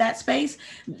taking up that space,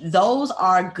 those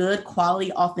are good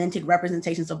quality, authentic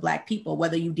representations of black people,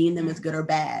 whether you deem them as good or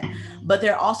bad. But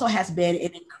there also has been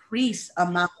an increased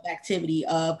amount of activity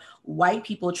of white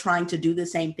people trying to do the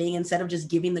same thing instead of just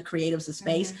giving the creatives a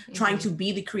space, trying to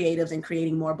be the creatives and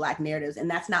creating more black narratives. And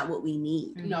that's not what we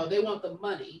need. No, they want the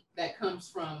money that comes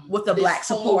from with the black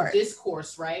support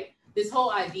discourse, right? This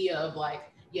whole idea of like,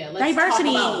 yeah, let's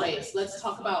diversity. Talk about race. Let's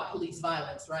talk about police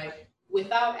violence, right?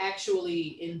 Without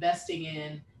actually investing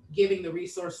in giving the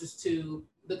resources to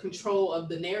the control of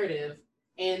the narrative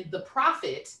and the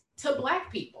profit to black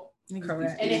people.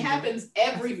 Correct. And it happens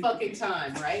every fucking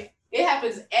time, right? It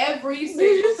happens every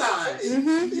single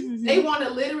time. They want to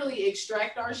literally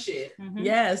extract our shit.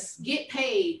 Yes. Get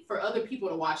paid for other people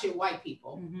to watch it, white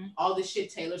people. All this shit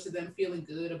tailors to them feeling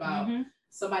good about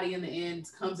somebody in the end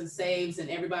comes and saves, and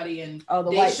everybody and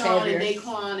Deshaun and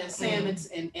Daquan and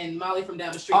Sam and Molly from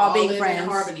down the street all being friends in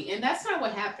harmony, and that's not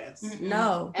what happens.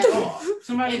 No, at all.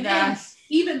 Somebody dies.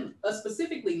 Even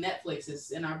specifically Netflix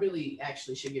is, and I really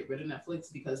actually should get rid of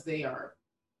Netflix because they are.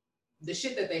 The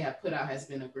shit that they have put out has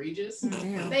been egregious.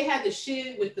 They had the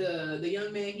shit with the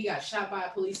young man. He got shot by a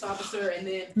police officer, and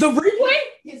then the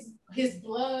replay, his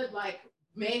blood like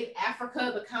made Africa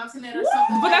the continent or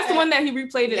something. But that's the one that he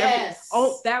replayed it. Yes.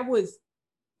 That was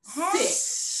sick.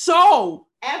 So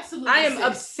absolutely, I am sick.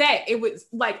 upset. It was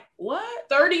like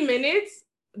 30 minutes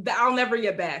that I'll never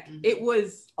get back. It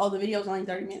was. Oh, the video was only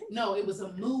 30 minutes. No, it was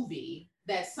a movie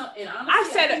that and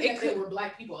honestly, I think there were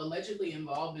black people allegedly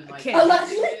involved in like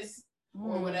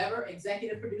or whatever,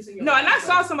 executive producing. No, and I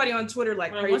saw somebody on Twitter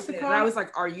like praising it, and I was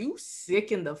like, "Are you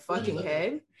sick in the fucking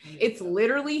head?" It's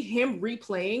literally him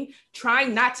replaying,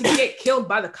 trying not to get killed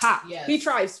by the cop. Yes. He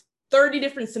tries 30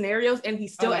 different scenarios, and he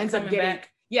still ends up getting back.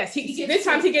 Yes, he's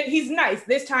nice.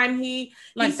 This time he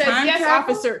says, "Yes,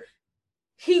 officer."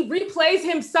 He replays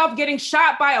himself getting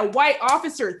shot by a white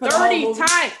officer 30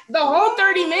 times. The whole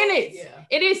 30 minutes. Yeah.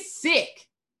 It is sick.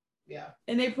 Yeah.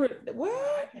 And they put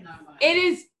what? It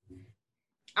is.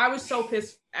 I was so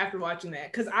pissed after watching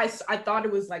that because I thought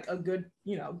it was like a good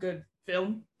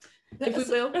film, if we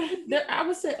will. I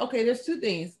would say, okay, there's two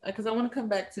things because I want to come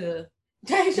back to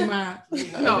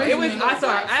no, it was.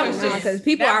 I was just because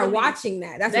people are watching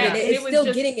that. That's what it's still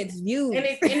just, getting its views.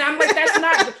 And I'm like, that's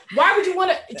not. Why would you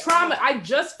want to trauma? I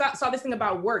just saw this thing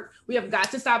about work. We have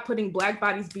got to stop putting Black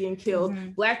bodies being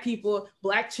killed, Black people,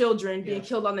 Black children being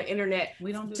killed on the internet.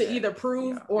 We don't do to either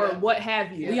prove or what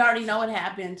have you. We already know what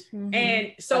happened.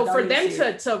 And so for them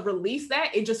to release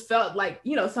that, it just felt like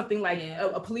something like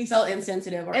a police felt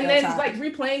insensitive. And then like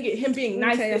replaying it, him being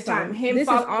nice this time, him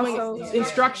following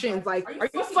instructions like. Are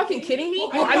you fucking kidding me?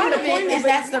 Well, I mean, the point is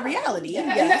that's the reality.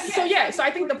 So I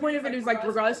think the point of it is like,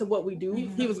 regardless of what we do,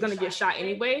 he was gonna get shot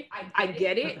anyway. I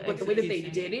get it, but the way that they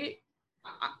did it,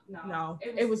 no,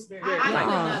 it was very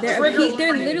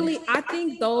they're literally. I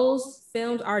think those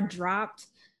films are dropped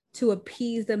to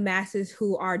appease the masses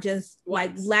who are just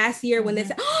like last year when they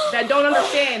said that don't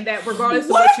understand that regardless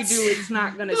of what you do, it's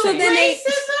not gonna change. So then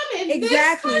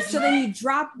exactly. So then you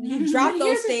drop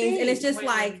those things, and it's just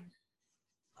like.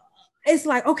 It's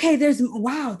like, okay, this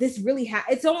really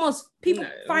it's almost people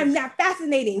find that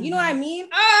fascinating. You know what I mean?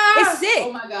 It's sick.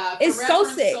 Oh my God. It's so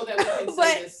sick. So that we can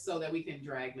say this, so that we can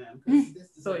drag them. Because this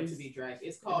deserves to be dragged.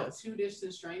 It's called Two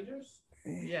Distant Strangers.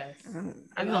 Yes.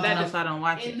 I know that if I don't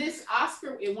watch it. And this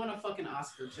Oscar, it won a fucking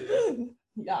Oscar too.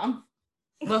 Yeah.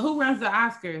 But who runs the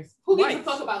Oscars? Who gives a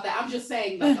fuck about that? I'm just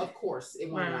saying that, of course, it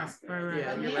won an Oscar.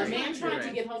 Right. A man trying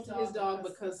to get home to his dog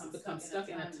becomes stuck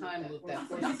in a time loop that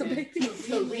forces him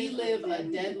to relive a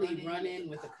deadly run-in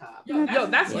with a cop. Yo,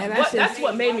 that's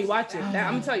what made me watch it. I'm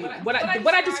gonna tell you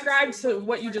what I described to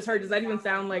what you just heard. Does that even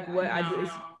sound like what I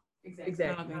just exactly?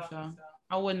 I don't think so.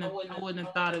 I wouldn't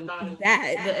have thought it was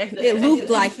that. It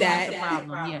looped like that. The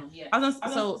problem. Yeah. I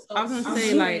was gonna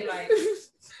say like.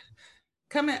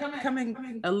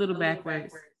 Coming a little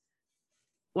backwards.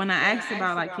 When I asked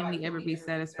about like, can we ever be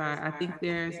satisfied? I think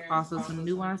there's also some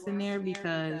nuance in there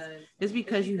because just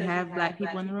because you have Black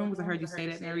people in the room, because I heard you say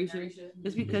that, Narisha,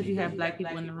 just because you have Black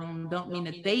people in the room, don't mean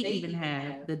that they even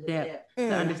have the depth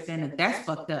to understand that that's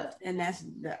fucked up. And that's you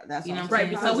know what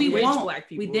I'm saying? So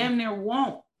we damn near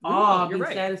won't all be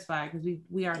satisfied because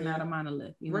we are not a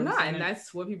monolith. You know we're not, and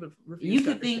that's what people refuse. You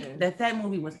could think that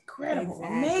movie was incredible,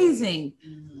 amazing,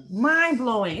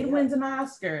 mind-blowing. It wins an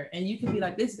Oscar, and you can be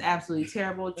like, "This is absolutely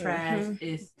terrible, trash."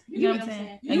 It's you know what I'm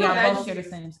saying? And y'all both share the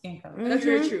same skin color. That's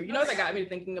very true. You know what that got me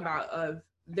thinking about?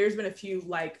 There's been a few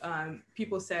like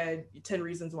people said 10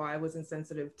 reasons why I was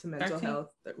insensitive to mental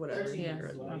health, whatever. Yeah.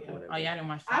 Oh yeah, I didn't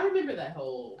watch that. I remember that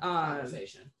whole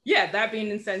conversation. Yeah, that being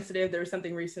insensitive. There was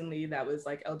something recently that was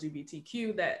like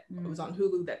LGBTQ that was on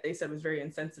Hulu that they said was very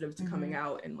insensitive to coming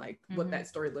out and like what that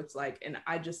story looks like. And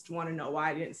I just want to know why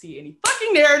I didn't see any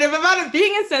fucking narrative about it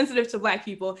being insensitive to Black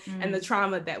people and the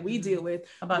trauma that we deal with.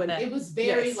 About that. It was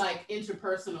very like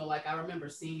interpersonal. Like I remember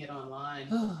seeing it online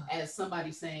as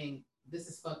somebody saying, "This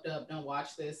is fucked up, don't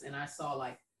watch this," and I saw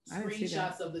like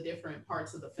screenshots of the different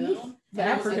parts of the film.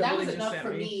 That was enough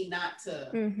for me not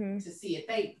to see it.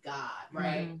 Thank God,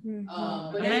 right?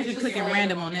 But imagine clicking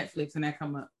random on Netflix and that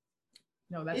come up.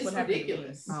 No, that's it's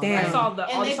ridiculous. Damn. I saw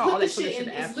all the shit in.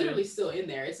 It's literally still in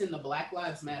there. It's in the Black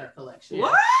Lives Matter collection.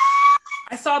 What?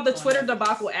 I saw the Twitter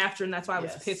debacle after, and that's why I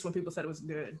was pissed when people said it was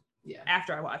good. Yeah.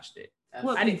 After I watched it,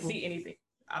 I didn't see anything.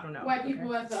 I don't know. White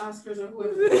people at the Oscars or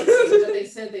whoever. They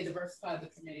said they diversified the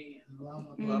committee and blah,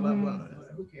 blah, blah, blah, blah.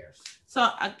 Who cares? So,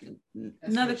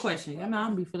 another question. I'm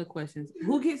gonna be full of questions.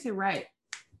 Who gets it right?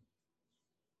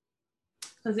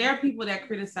 Because there are people that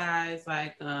criticize,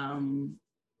 like,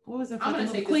 what was it?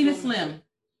 Queen of Slim.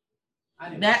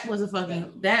 That was a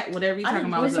fucking, whatever you're talking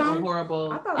about was a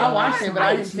horrible. I watched it, but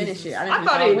I didn't finish it. I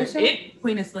thought it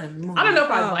Queen of Slim movie. I don't know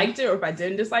if I liked it or if I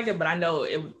didn't dislike it, but I know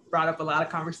it brought up a lot of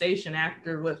conversation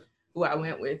after with who I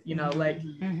went with, you know, like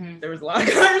there was a lot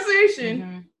of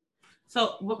conversation.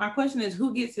 So what my question is,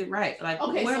 who gets it right? Like,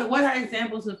 what are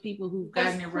examples of people who've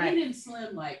gotten it right? Queen and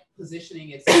Slim, like,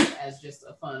 positioning itself as just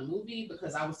a fun movie,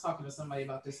 because I was talking to somebody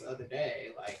about this the other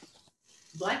day, like,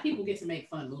 Black people get to make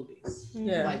fun movies.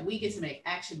 Yeah. Like, we get to make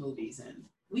action movies, and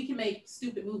we can make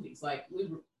stupid movies. Like,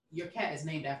 Your Cat is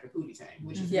named after Pootie Tang,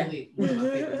 which is really one of my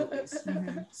favorite movies.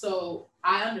 So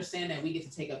I understand that we get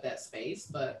to take up that space,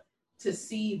 but to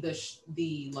see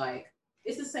the like,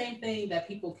 it's the same thing that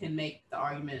people can make the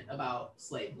argument about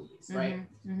slave movies, right?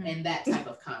 And that type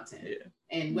of content,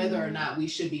 and whether or not we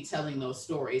should be telling those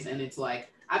stories. And it's like,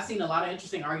 I've seen a lot of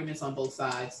interesting arguments on both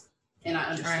sides. and I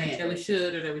understand that we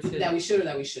should or that we should. That we should or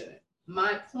that we shouldn't.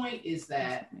 My point is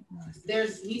that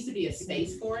needs to be a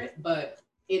space for it, but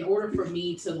in order for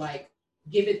me to like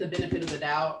give it the benefit of the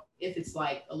doubt, if it's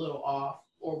like a little off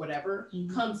or whatever,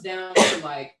 comes down to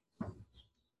like,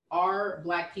 are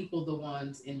Black people the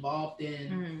ones involved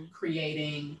in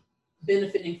creating,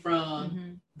 benefiting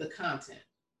from the content?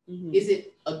 Is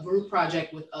it a group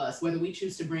project with us? Whether we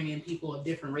choose to bring in people of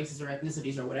different races or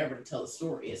ethnicities or whatever to tell the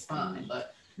story is fine.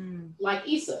 But like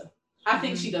Issa, I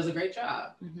think she does a great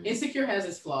job. Insecure has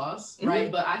its flaws,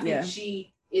 right? But I think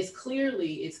she is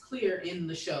it's clear in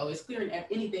the show, it's clear in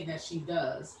anything that she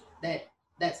does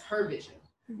that's her vision.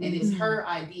 And it's her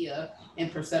idea and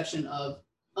perception of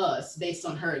us based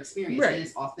on her experience, and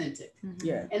it's authentic.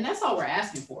 And that's all we're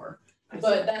asking for.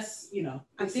 But that's,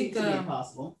 I think to be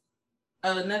impossible.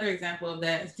 Another example of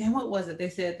that is, what was it? They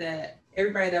said that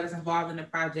everybody that was involved in the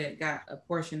project got a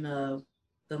portion of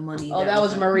the money. Oh, that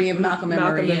was Malcolm and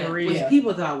Marie. Which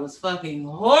people thought was fucking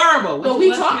horrible. But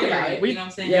we talked about it. You know what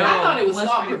I'm saying? Yeah, I thought it was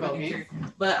thought-provoking.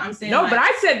 But I'm saying no, but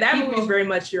I said that movie is very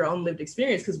much your own lived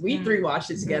experience because we three watched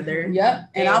it together. Yep.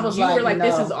 And I was like, you were like,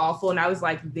 this is awful. And I was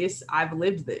like, I've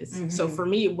lived this. So for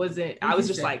me, it wasn't, I was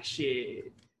just like,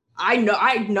 shit. I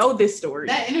know this story.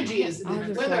 That energy is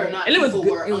whether or not people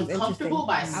were uncomfortable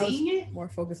by seeing it. More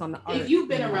focused on the art. If you've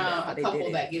been around a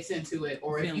couple that gets into it,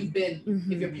 or if you've been,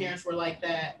 if your parents were like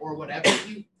that, or whatever,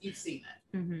 you've seen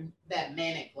that. That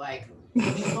manic, like,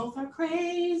 you both are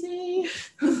crazy.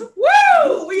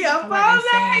 Woo! We up all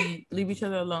night. Leave each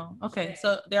other alone. Okay,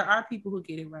 so there are people who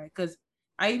get it right, because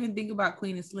I even think about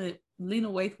Queen and Slip. Lena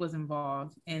Waithe was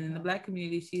involved, and in the Black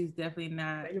community, she's definitely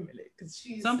not. Wait a minute, because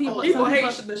she's some people hate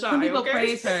the Some people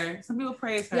praise her. Some people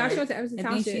praise her. Y'all show it to Emerson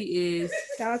Township. She is.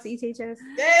 Shout out to ETHS.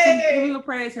 Some people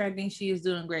praise her and think she is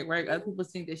doing great work. Other people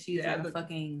think that she's a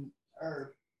fucking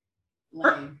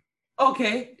lame.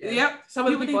 Okay. Yep. Some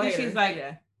people think that she's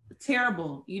like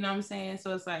terrible. You know what I'm saying?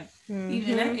 So it's like even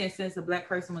in that instance, a Black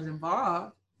person was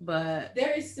involved. But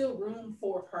there is still room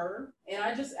for her. And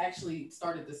I just actually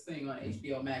started this thing on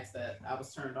HBO Max that I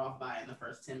was turned off by in the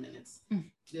first 10 minutes.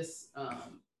 This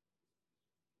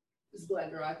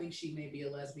Black girl, I think she may be a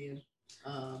lesbian.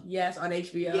 Yes, on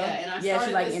HBO. Yeah, and I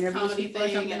started like this comedy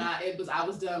thing, and I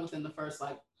was done within the first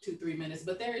like 2-3 minutes.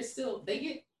 But there is still, they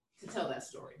get to tell that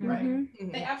story, right?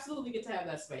 They absolutely get to have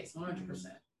that space, 100%.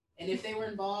 And if they were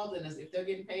involved, and if they're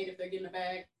getting paid, if they're getting a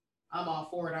bag, I'm all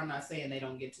for it. I'm not saying they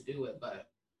don't get to do it, but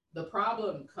the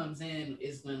problem comes in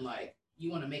is when like you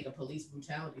want to make a police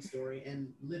brutality story and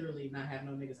literally not have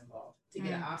no niggas involved to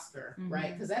get an Oscar,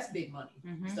 right? Because that's big money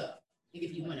stuff.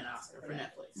 If you win an Oscar for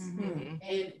Netflix,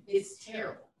 and it's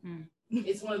terrible.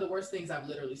 It's one of the worst things I've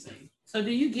literally seen. So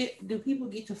do people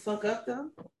get to fuck up though?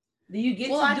 Do you get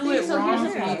to do it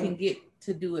wrong so you can get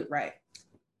to do it right?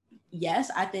 Yes,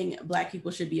 I think Black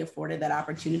people should be afforded that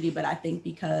opportunity, but I think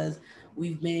because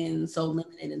we've been so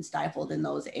limited and stifled in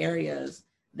those areas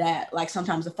that like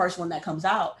sometimes the first one that comes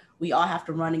out, we all have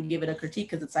to run and give it a critique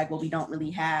because it's like, well, we don't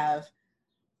really have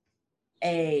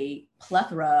a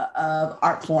plethora of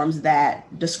art forms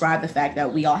that describe the fact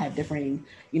that we all have differing,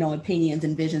 opinions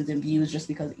and visions and views just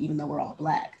because even though we're all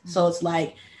Black. So it's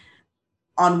like,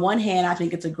 on one hand, I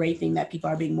think it's a great thing that people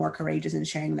are being more courageous in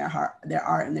sharing their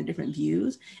art and their different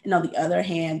views. And on the other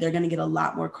hand, they're going to get a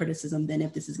lot more criticism than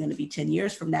if this is going to be 10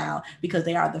 years from now, because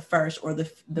they are the first or the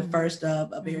first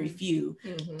of a very few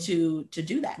to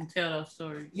do that. And tell those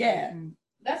stories. Yeah.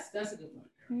 That's a good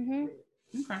one.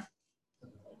 Okay.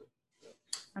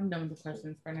 I'm done with the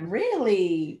questions for now.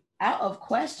 Really? Out of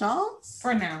questions?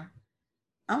 For now.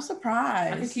 I'm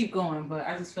surprised. I can keep going, but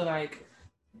I just feel like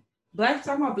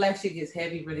talking about Black shit gets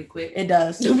heavy really quick. It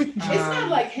does. It's not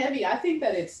like heavy. I think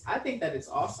that it's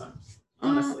awesome.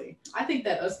 Honestly, I think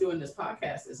that us doing this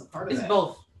podcast is a part of it's that.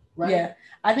 Both, right? Yeah,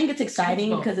 I think it's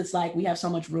exciting because it's like we have so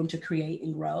much room to create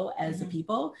and grow as a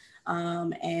people,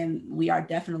 and we are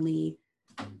definitely.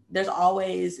 There's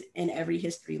always in every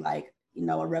history like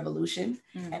a revolution,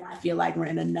 and I feel like we're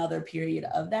in another period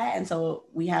of that, and so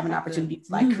we have an opportunity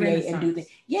to like create and do things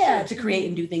to create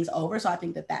and do things over. So I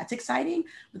think that that's exciting,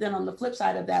 but then on the flip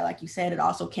side of that, like you said, it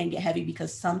also can get heavy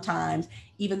because sometimes,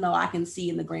 even though I can see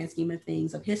in the grand scheme of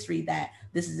things of history that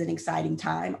this is an exciting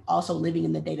time, also living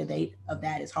in the day-to-day of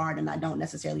that is hard, and I don't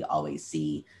necessarily always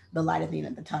see the light at the end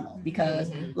of the tunnel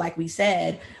because like we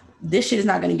said, this shit is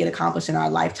not going to get accomplished in our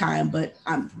lifetime, but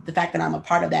the fact that I'm a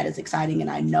part of that is exciting. And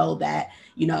I know that,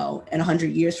 in 100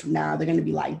 years from now, they're going to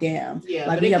be like, damn,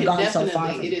 like we have gone so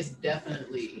far. It is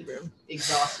definitely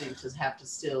exhausting to have to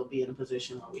still be in a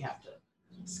position where we have to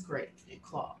scrape and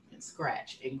claw and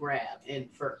scratch and grab. And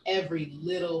for every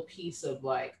little piece of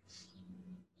like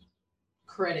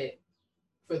credit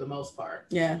for the most part.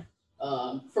 Yeah.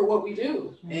 For what we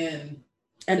do, and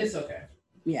it's okay.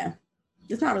 Yeah,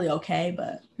 it's not really okay,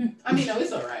 but I mean, no,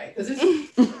 it's all right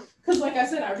because like I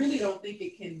said, I really don't think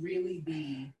it can really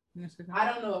be. I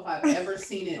don't know if I've ever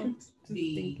seen it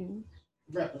be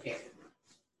replicated.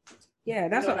 Yeah,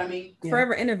 that's what I mean.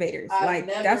 Forever innovators. I've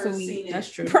that's what that's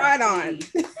true. Pride on.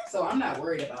 So I'm not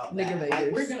worried about that.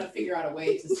 Like, we're gonna figure out a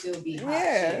way to still be hot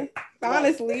shit.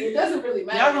 Honestly, it doesn't really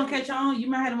matter. Y'all gonna catch on. You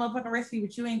might have the motherfucking recipe,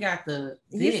 but you ain't got the.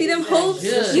 You see them hoops?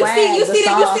 You see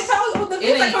the hoops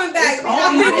are coming back.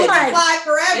 I've been fly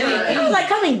forever. It was like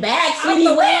coming back. I've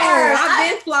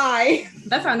been fly.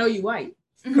 That's how I know you white.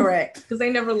 Correct. Because they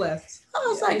never left. I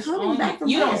was like coming back from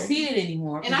you there. don't see it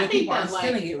anymore. And I think people are that's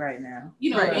stealing it right now.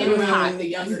 You know, right. being around the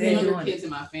younger kids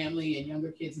in my family and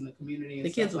younger kids in the community and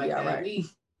the kids will like be all that. right.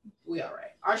 We all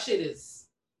right. Our shit is.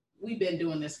 We've been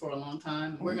doing this for a long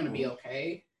time. We're gonna be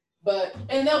okay.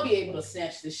 And they'll be able to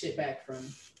snatch this shit back from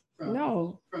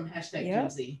hashtag Gen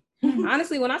Z.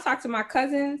 Honestly, when I talk to my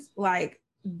cousins, like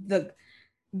the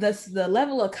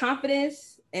level of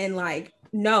confidence and like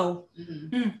no.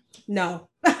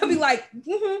 I'll be like,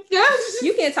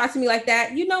 you can't talk to me like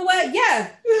that. You know what?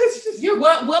 Yeah. You're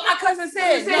what my cousin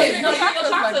said. No, talk to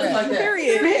us like that.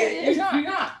 Period. You're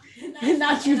not.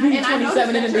 Not you being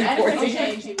 27 and being 14.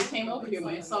 Changed when we came over here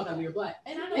when I saw that we were black.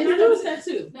 And I noticed that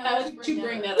too. Now that you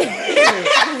bring that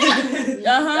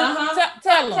up.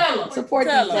 Tell them. Support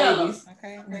these babies.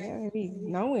 Okay.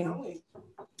 Knowing.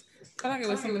 I like it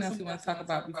was something else we want to talk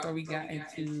about before we got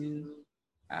into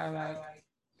our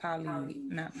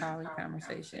not poly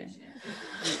conversation.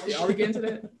 Are we getting to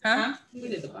that? Huh? We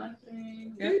did the bond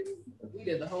thing. Yeah. We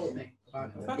did the whole thing.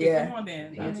 Yeah. Come on,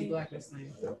 then. The anti-blackness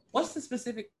thing. What's the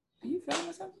specific? Are you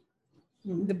filming something?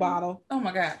 The bottle. Oh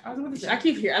my God. I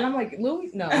keep hearing, and I'm like, Louis?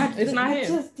 No, it's not him. I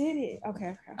just did it.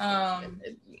 Okay.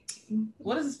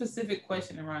 What is the specific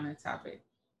question around that topic?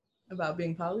 About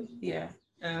being poly? Yeah.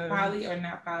 Poly or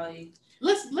not poly?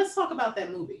 Let's talk about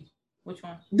that movie. Which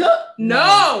one?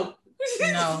 No.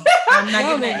 I'm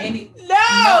not getting any. No.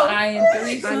 I in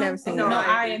threesome. I never seen no. that.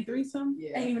 I in threesome.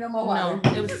 Yeah. Ain't even no more water.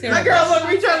 No, it was terrible. My girl look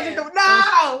me trying to go.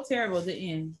 No. Terrible. The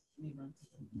end.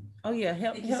 Oh yeah,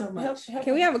 help.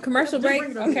 Can we have a commercial break?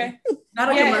 Okay. Not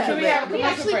a commercial break. We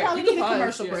actually probably need a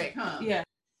commercial break, huh? Yeah.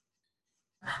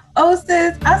 Oh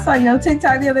sis, I saw your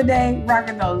TikTok the other day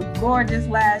rocking those gorgeous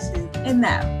lashes and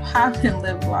that popping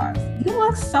lip gloss. You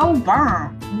look so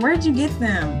bomb. Where'd you get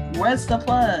them? What's the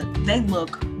plug? They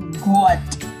look good.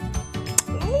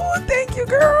 Oh, thank you,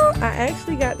 girl. I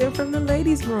actually got them from the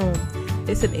Ladies Room.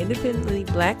 It's an independently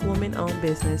Black woman-owned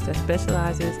business that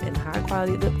specializes in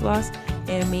high-quality lip gloss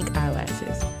and mink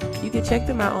eyelashes. You can check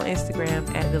them out on Instagram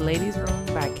at The Ladies Room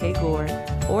by K Gore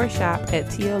or shop at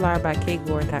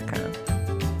tlrbyKgore.com.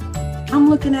 I'm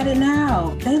looking at it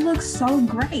now. They look so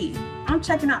great. I'm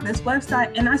checking out this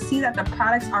website and I see that the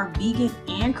products are vegan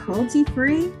and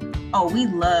cruelty-free. Oh, we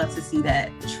love to see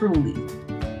that, truly.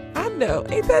 I know,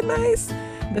 ain't that nice?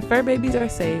 The fur babies are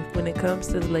safe when it comes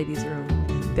to the Ladies Room.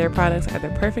 Their products are the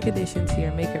perfect addition to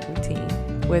your makeup routine,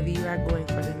 whether you are going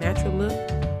for the natural look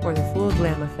or the full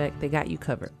glam effect, they got you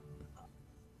covered.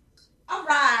 All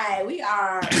right, we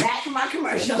are back from our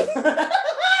commercial.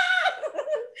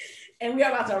 And we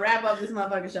are about to wrap up this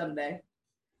motherfucking show today.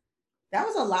 That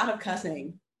was a lot of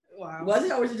cussing. Wow. Was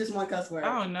it, or was it just one cuss word?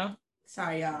 I don't know.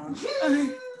 Sorry, y'all.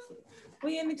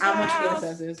 We in the How much house.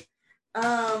 assessors?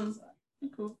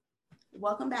 Cool.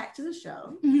 Welcome back to the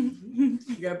show.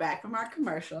 You're back from our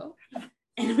commercial.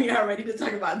 And we are ready to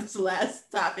talk about this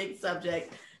last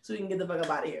subject so we can get the fuck up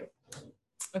out of here.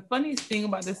 The funniest thing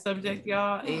about this subject,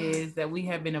 y'all, is that we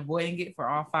have been avoiding it for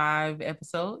all 5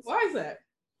 episodes. Why is that?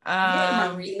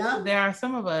 There are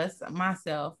some of us,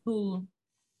 myself, who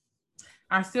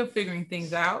are still figuring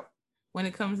things out when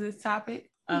it comes to this topic,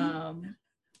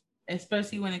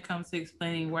 especially when it comes to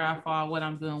explaining where I fall, what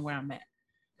I'm doing, where I'm at.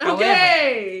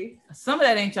 Okay. However, some of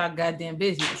that ain't y'all goddamn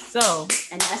business. So,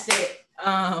 and that's it.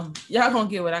 Y'all gonna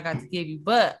get what I got to give you,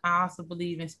 but I also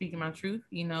believe in speaking my truth,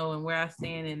 and where I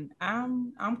stand, and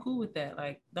I'm cool with that.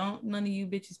 Like, don't none of you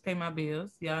bitches pay my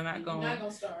bills. Y'all not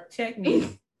gonna start. check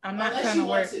me. I'm not trying to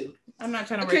work. I'm not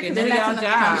trying to work in then none of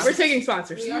y'all jobs. We're taking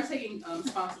sponsors. We are taking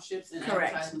sponsorships and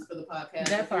advertisements for the podcast.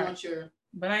 That part.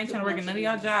 But I ain't trying to work in none of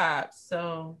y'all jobs.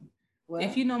 So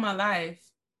if you know my life,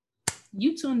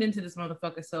 you tuned into this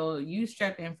motherfucker. So you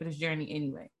strapped in for this journey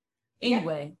anyway.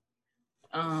 Anyway,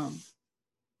 the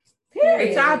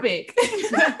topic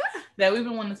that we've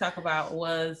been wanting to talk about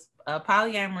was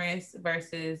polyamorous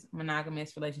versus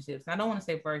monogamous relationships. And I don't want to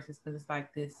say versus because it's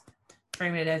like this.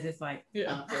 Frame it as it's like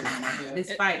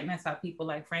this fight, and that's how people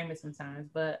like frame it sometimes.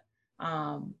 But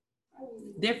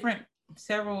different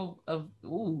several of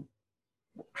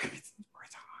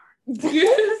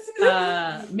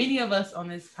many of us on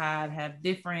this pod have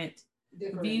different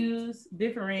views,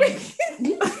 different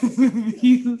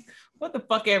views. What the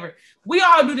fuck ever. We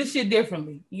all do this shit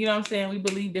differently. You know what I'm saying? We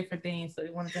believe different things. So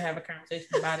we wanted to have a conversation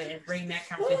about it and bring that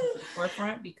conversation to the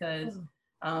forefront because,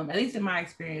 at least in my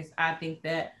experience, I think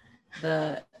that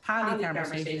the poly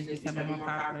conversation is becoming more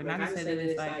popular. Not to say that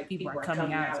it's like people are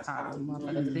coming out as poly,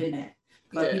 motherfuckers did that.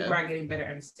 But people are getting better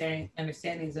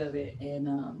understandings of it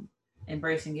and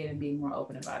embracing it and being more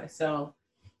open about it. So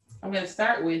I'm going to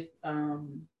start with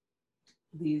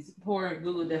these poor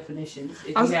Google definitions.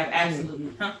 If you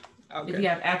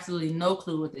have absolutely no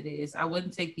clue what it is, I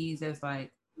wouldn't take these as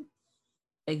like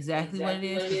exactly what it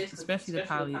is, especially the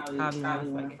poly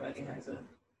one.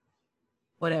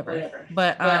 Whatever.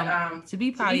 But to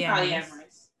be polyamorous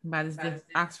by this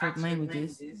Oxford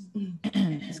languages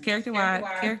is characterized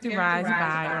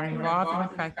by or involved in the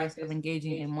practice of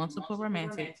engaging in multiple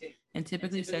romantic and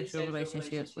typically sexual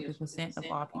relationships with the consent of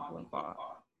all people involved.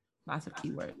 Lots of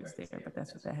keywords there, but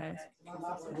that's what that has.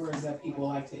 Lots of words that people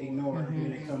like to ignore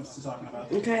when it comes to talking about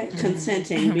this. Okay,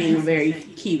 consenting being a very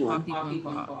key one.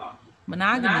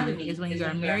 Monogamy is when you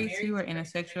are married to or in a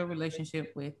sexual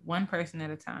relationship with one person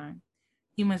at a time.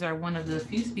 Humans are one of the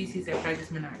few species that practice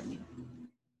monogamy.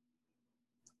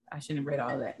 I shouldn't have read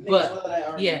all that,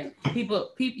 but yeah,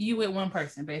 people, you with one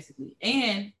person basically.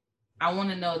 And I want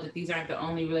to know that these aren't the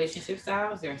only relationship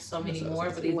styles. There are so many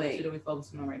more, but these are two that we're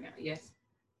focusing on right now. Yes.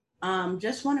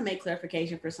 Just want to make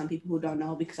clarification for some people who don't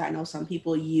know, because I know some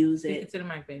people use it. To the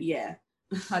mic, baby. Yeah,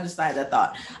 I just had that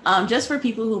thought. Just for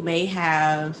people who may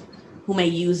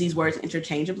use these words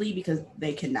interchangeably, because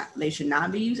they should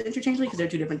not be used interchangeably because they're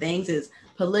two different things, is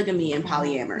polygamy and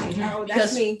polyamory. Oh,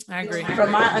 that's me. I agree.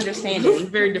 From my understanding,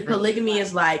 very different. Polygamy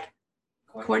is like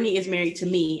Courtney is married to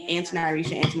me and to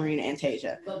Nyrisha and to Marina and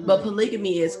Tasia. But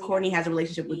polygamy is Courtney has a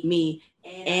relationship with me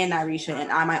and Nyrisha,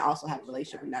 and I might also have a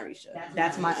relationship with Nyrisha.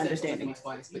 That's my understanding.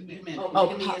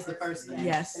 Polygamy is the first thing.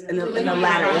 Yes, and the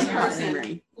latter is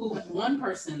polyamory. One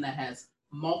person that has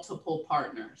multiple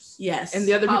partners. Yes. And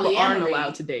the other people aren't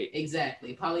allowed to date.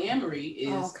 Exactly. Polyamory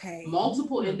is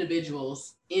multiple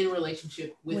individuals in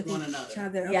relationship with one another.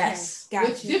 Okay. Yes. Gotcha.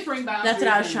 With differing boundaries. That's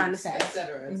what I was trying to say. Et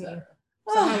cetera, et cetera.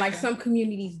 So like some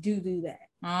communities do that.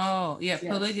 Oh, yeah.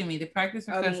 Yes. Polygamy, the practice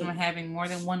or custom of having more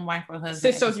than one wife or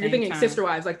husband. So you're thinking sister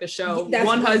wives, like the show,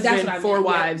 one husband, four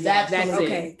wives. That's it.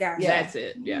 Okay, gotcha. That's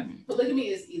it. Yeah. Polygamy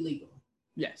is illegal.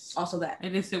 Yes. Also that.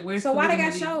 It is. Where's so why they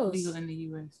got shows legal in the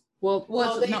U.S.? Well,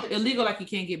 no, illegal. Like you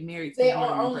can't get married. They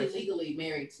are only legally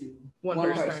married to one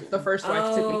person. The first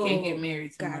wife typically can't get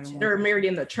married. Gotcha. They're married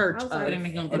in the church or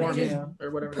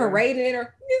whatever. Paraded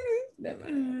or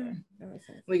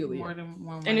legally. More than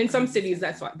one. And in some cities,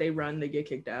 that's why they run. They get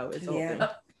kicked out. It's open.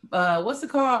 What's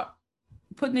it called?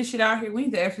 Putting this shit out here. We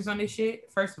need the extras on this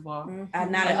shit. First of all,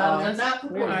 not at all.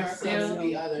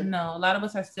 No, a lot of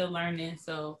us are still learning.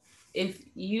 So if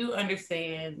you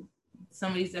understand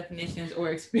some of these definitions or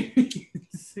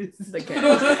experiences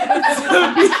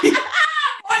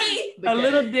a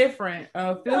little different,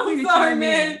 feel free to chime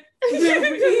in.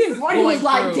 Marty was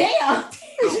like, damn.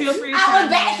 Feel free to I was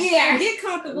back here. Get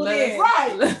comfortable there.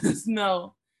 Right. Let us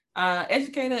know.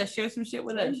 Educate us, share some shit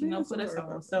with us, put us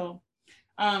on. So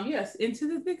yes, into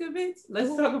the thick of it.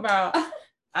 Let's talk about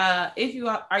if you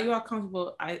are you all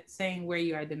comfortable saying where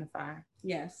you identify?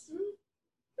 Yes.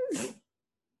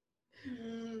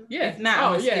 Yeah. If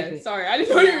not, sorry, I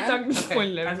didn't know you were talking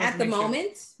about at the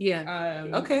moment. Yeah.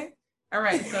 Okay. All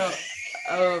right. So,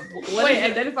 what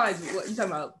identifies? What you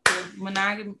talking about?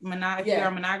 Monogamy. If you're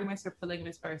a monogamous or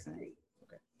polygamous person.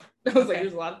 I was like,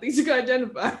 there's a lot of things you can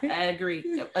identify. I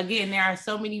agree. Again, there are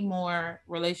so many more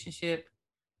relationship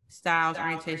styles,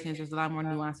 orientations. There's a lot more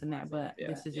nuance in that, but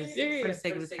this is just for the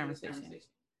sake of this conversation.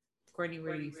 Courtney,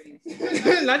 where do you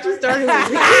stand? Not just starting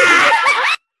with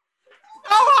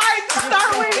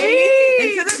Start with me.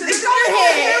 Here we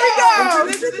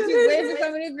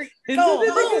go.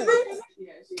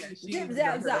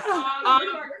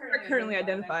 Currently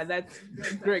identified. That's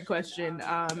a great question.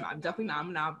 I'm definitely not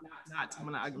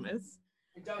monogamous.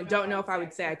 I don't know if I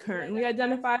would say I currently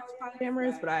identify as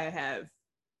polyamorous, but I have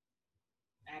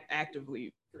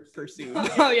actively pursued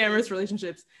polyamorous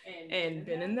relationships and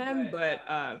been in them. But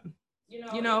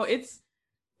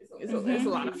it's a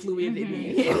lot of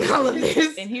fluidity in all of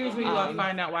this. And here's where you all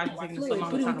find out why it's taking so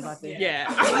long to talk about this. Yeah.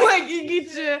 I'm like, you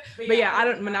get you. But yeah, I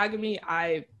don't monogamy.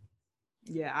 I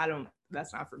don't,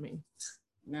 that's not for me.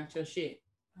 Not your shit.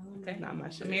 Okay. Not my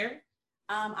shit. Amir?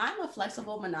 I'm a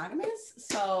flexible monogamous.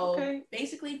 So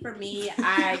basically for me,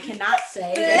 I cannot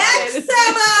say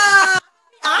that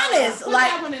honest. Put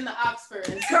Like that one in the Oxford.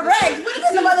 Correct. Put it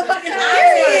in the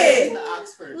motherfucking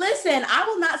Oxford. Listen, I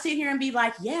will not sit here and be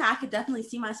like, yeah, I could definitely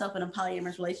see myself in a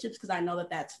polyamorous relationship because I know that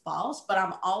that's false. But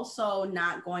I'm also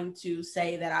not going to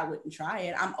say that I wouldn't try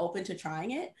it. I'm open to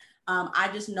trying it. I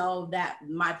just know that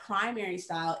my primary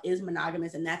style is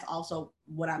monogamous, and that's also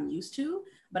what I'm used to.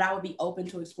 But I would be open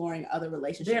to exploring other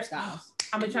relationship styles.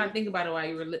 I've been trying to think about it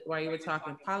while you were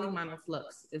talking.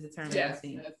 Polymonoflux is a term that I've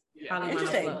seen.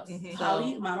 Polymonoflux.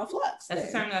 Polymonoflux. That's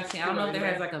a term that I've seen. I don't know if there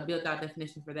has like a built-out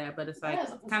definition for that, but it's like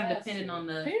kind of depending on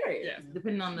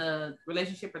the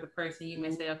relationship or the person. You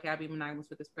may say, okay, I'll be monogamous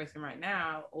with this person right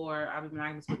now, or I'll be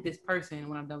monogamous with this person.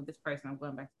 When I'm done with this person, I'm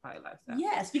going back to poly lifestyle.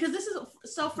 Yes, because this is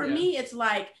so for me. It's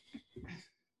like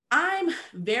I'm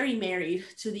very married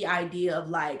to the idea of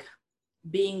like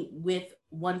being with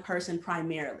one person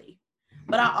primarily.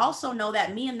 But I also know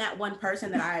that me and that one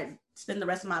person that I spend the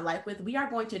rest of my life with, we are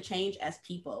going to change as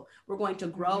people. We're going to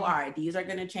grow. Our ideas are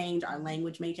going to change. Our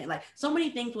language may change. Like so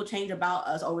many things will change about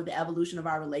us over the evolution of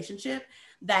our relationship,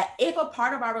 that if a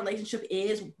part of our relationship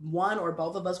is one or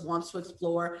both of us wants to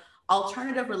explore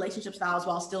alternative relationship styles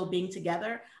while still being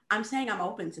together, I'm saying I'm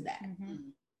open to that.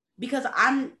 Because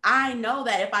I know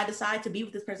that if I decide to be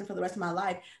with this person for the rest of my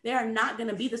life, they are not going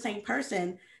to be the same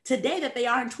person today that they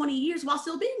are in 20 years while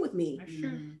still being with me.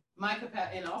 My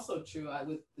capacity, and also true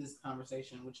with this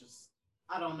conversation, which is,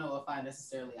 I don't know if I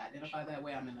necessarily identify that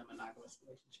way. I'm in a monogamous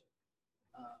relationship.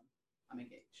 I'm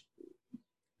engaged.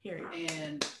 Period.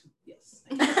 And yes.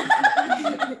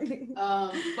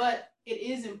 But it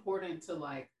is important to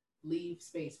like leave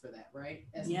space for that, right?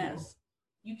 As people.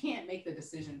 You can't make the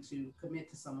decision to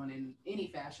commit to someone in any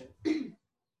fashion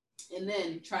and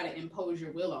then try to impose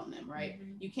your will on them, right?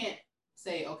 You can't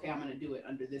say, okay, I'm going to do it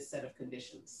under this set of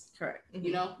conditions. Correct.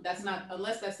 You know, that's not,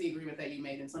 unless that's the agreement that you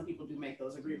made, and some people do make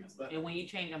those agreements. But and when you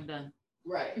change, I'm done.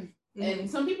 Right. And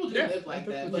some people do live like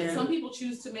that, but some people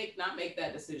choose to not make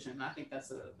that decision. I think that's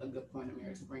a good point,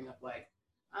 Amir, to bring up. Like,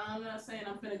 I'm not saying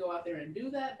I'm going to go out there and do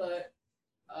that, but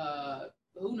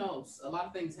who knows? A lot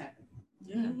of things happen.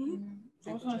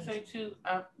 I was gonna say too.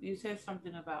 You said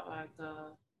something about like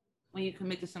when you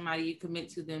commit to somebody, you commit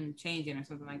to them changing or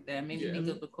something like that. Maybe think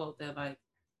of a quote that like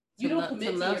you don't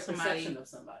commit to your perception of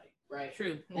somebody, right?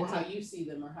 True. And how you see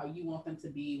them or how you want them to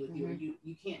be with you.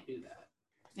 You can't do that.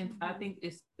 And I think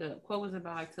it's the quote was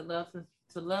about like to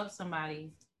love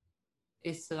somebody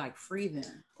is to like free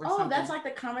them. Or something. That's like the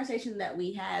conversation that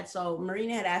we had. So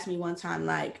Marina had asked me one time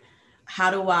like,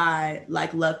 how do I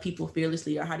like love people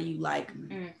fearlessly, or how do you like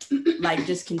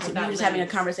just continue just having a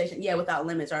conversation without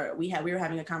limits, or we were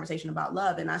having a conversation about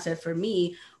love, and I said for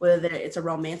me, whether it's a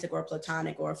romantic or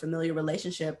platonic or a familiar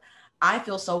relationship, I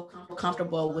feel so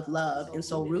comfortable with love and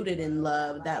so rooted in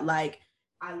love that like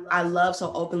I love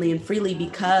so openly and freely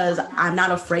because I'm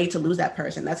not afraid to lose that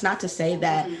person. That's not to say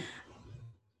that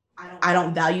I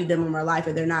don't value them in my life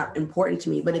or they're not important to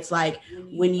me, but it's like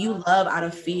when you love out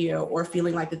of fear or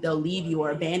feeling like that they'll leave you or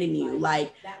abandon you,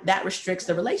 like that restricts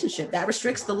the relationship, that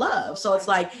restricts the love. So it's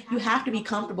like you have to be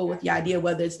comfortable with the idea,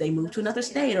 whether it's they move to another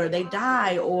state or they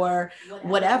die or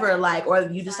whatever, like, or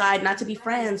you decide not to be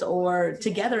friends or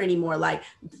together anymore, like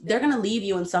they're going to leave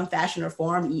you in some fashion or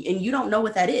form and you don't know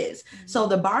what that is. So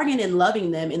the bargain in loving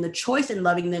them and the choice in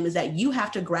loving them is that you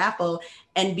have to grapple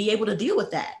and be able to deal with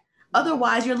that.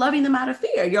 Otherwise, you're loving them out of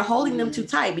fear. You're holding them too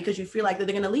tight because you feel like that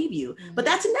they're going to leave you. But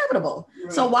that's inevitable.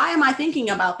 Right. So why am I thinking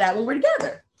about that when we're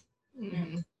together?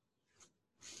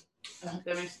 That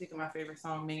makes me think of my favorite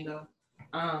song, Mingo,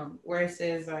 where it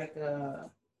says like,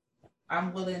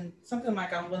 I'm willing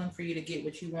for you to get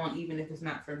what you want, even if it's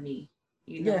not for me.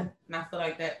 You know? And I feel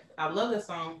like that. I love the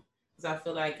song because I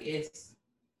feel like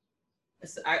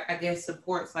I guess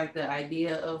supports like the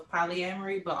idea of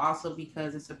polyamory, but also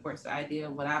because it supports the idea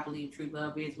of what I believe true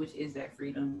love is, which is that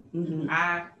freedom.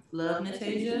 I love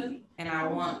Natasha, and I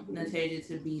want Natasha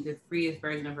to be the freest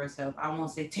version of herself. I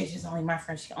won't say Tasha's only my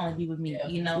friend; she can only be with me.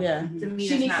 You know, to me,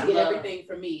 she needs not to get love. everything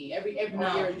from me. Every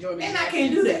your enjoyment, and I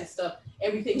can't do that stuff.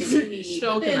 Everything that you need.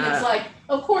 Sure but then it's like,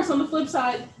 of course, on the flip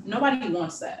side, nobody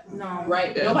wants that. No,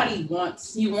 right? Nobody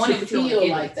wants you want to feel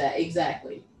like that.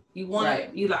 Exactly. You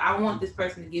want you like, I want this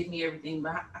person to give me everything,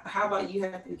 but how about you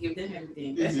have to give them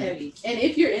everything? That's heavy. And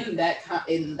if you're in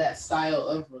that style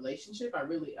of relationship, I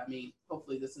mean,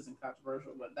 hopefully this isn't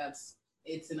controversial, but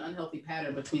it's an unhealthy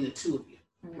pattern between the two of you,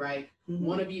 right?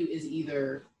 One of you is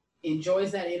either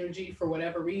enjoys that energy for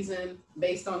whatever reason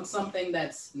based on something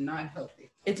that's not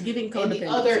healthy. It's giving codependence. And the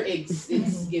other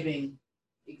it's giving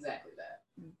exactly that,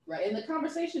 right? And the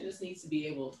conversation just needs to be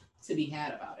able to be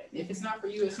had about it. If it's not for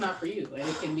you, it's not for you. And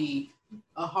it can be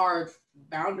a hard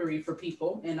boundary for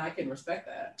people, and I can respect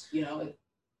that, you know.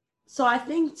 So I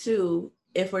think too,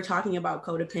 if we're talking about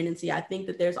codependency, I think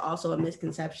that there's also a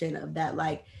misconception of that,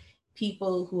 like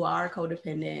people who are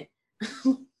codependent,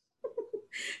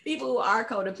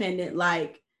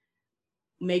 like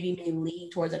maybe may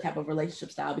lead towards a type of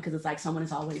relationship style because it's like someone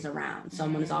is always around,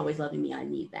 someone is always loving me, I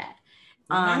need that.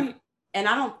 And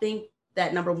I don't think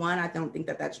that, number one, I don't think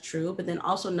that that's true. But then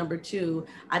also number two,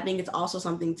 I think it's also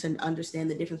something to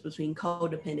understand the difference between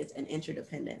codependence and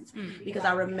interdependence. Because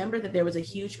I remember that there was a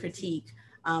huge critique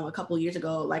a couple of years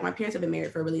ago. Like my parents have been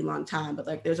married for a really long time, but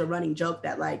like there's a running joke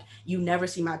that like you never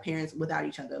see my parents without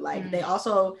each other. Like they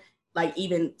also like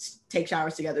even take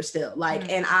showers together still.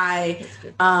 Like, and I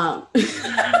shout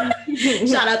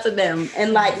out to them.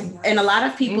 And like, and a lot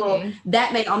of people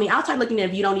that may, on the outside looking in,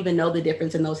 if you don't even know the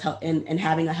difference in those and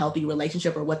having a healthy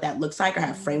relationship or what that looks like or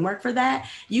have framework for that,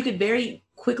 you could very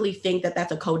quickly think that that's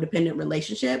a codependent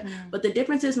relationship. But the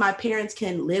difference is my parents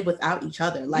can live without each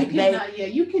other. Like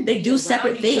they do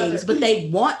separate things, but they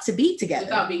want to be together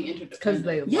without being interdependent. Because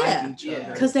they like each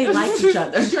other. Because they like each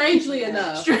other. Strangely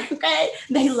enough.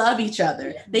 They love each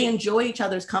other. They enjoy each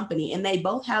other's company, and they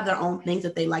both have their own things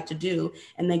that they like to do,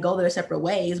 and they go their separate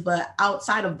ways. But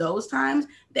outside of those times,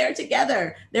 they're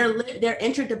together. They're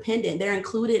interdependent. They're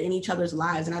included in each other's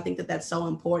lives, and I think that that's so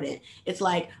important. It's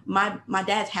like my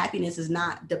dad's happiness is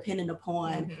not dependent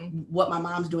upon what my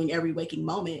mom's doing every waking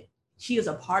moment. She is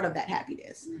a part of that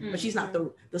happiness, but she's not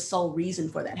the sole reason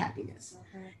for that happiness.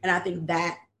 And I think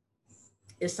that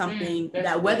is something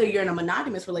that whether you're in a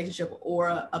monogamous relationship or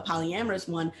a polyamorous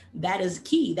one, that is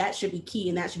key. That should be key,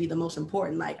 and that should be the most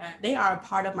important. Like they are a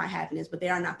part of my happiness, but they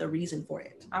are not the reason for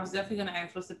it. I was definitely going to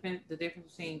ask what's the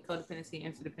difference between codependency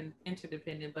and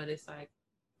interdependent, but it's like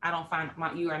I don't find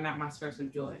you are not my source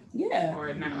of joy. Yeah.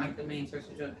 Or not like the main source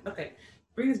of joy. Okay.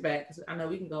 Bring us back, because I know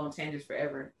we can go on tangents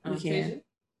forever. We can.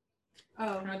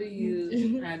 How do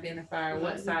you identify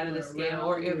what side of the scale,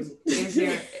 or is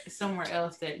there somewhere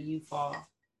else that you fall?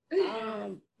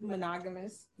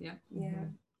 Monogamous. Yeah. Yeah.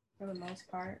 For the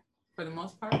most part. For the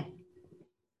most part?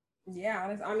 Yeah,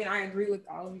 honestly, I mean, I agree with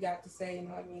all of you got to say, you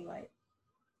know what I mean? Like,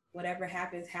 whatever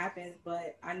happens,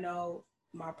 but I know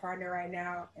my partner right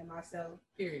now and myself,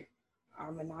 period,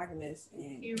 are monogamous.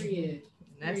 And period.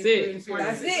 That's it.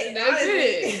 That's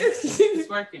it. It's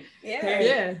working.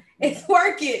 Yeah. It's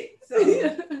working.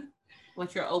 So,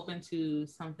 what you're open to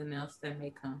something else that may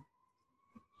come.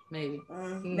 Maybe.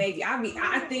 Maybe.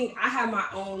 I think I have my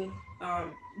own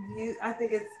I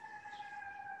think it's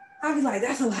I'll be like,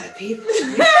 that's a lot of people.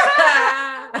 You know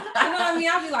what I mean?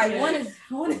 I'll be like, one is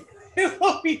it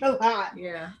won't be a lot.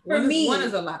 Yeah. One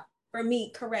is a lot. For me,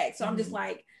 correct. So I'm just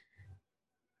like,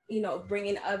 you know,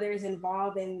 bringing others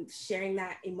involved and sharing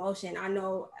that emotion. I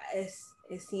know it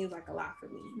seems like a lot for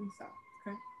me. So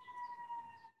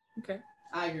okay.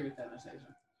 I agree with that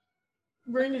assessment.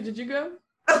 Brenda, did you go?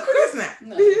 Of course not.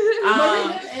 No.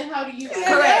 And how do you?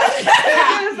 Correct.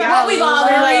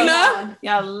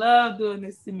 Y'all love doing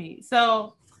this to me.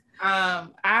 So,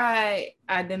 I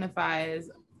identify as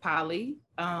poly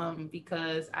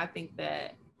because I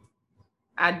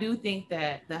do think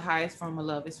that the highest form of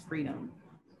love is freedom.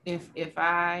 If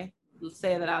I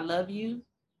say that I love you,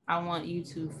 I want you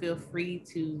to feel free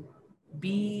to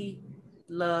be,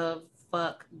 love,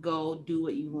 fuck, go, do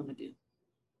what you want to do.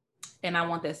 And I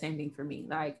want that same thing for me.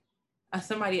 Like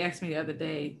somebody asked me the other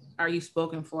day, are you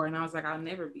spoken for? And I was like, I'll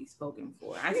never be spoken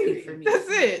for. I speak for me. That's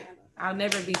it. I'll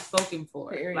never be spoken for.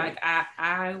 Period. Like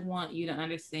I want you to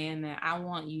understand that I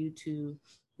want you to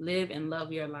live and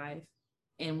love your life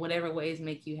in whatever ways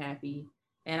make you happy.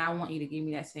 And I want you to give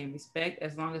me that same respect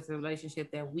as long as the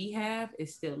relationship that we have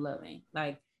is still loving.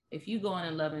 Like if you go in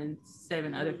and loving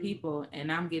 7 other people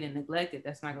and I'm getting neglected,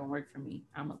 that's not going to work for me.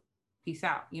 I'm a peace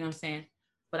out. You know what I'm saying?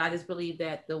 But I just believe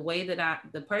that the way that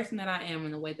the person that I am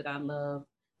and the way that I love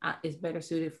is better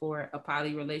suited for a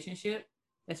poly relationship,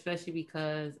 especially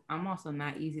because I'm also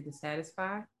not easy to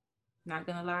satisfy, not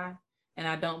gonna lie. And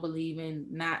I don't believe in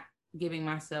not giving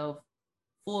myself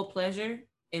full pleasure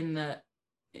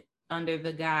under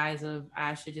the guise of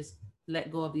I should just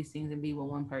let go of these things and be with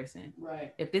one person.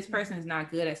 Right. If this person is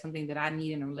not good at something that I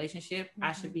need in a relationship,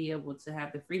 I should be able to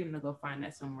have the freedom to go find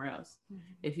that somewhere else.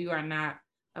 If you are not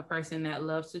a person that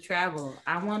loves to travel,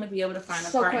 I want to be able to find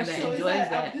a partner that enjoys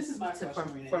that. This is my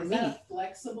question. For is me, that a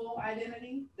flexible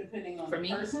identity depending on the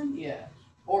person? Yeah.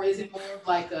 Or is it more of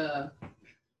like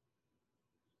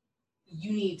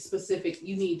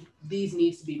these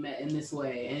needs to be met in this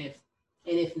way,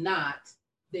 and if not,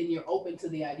 then you're open to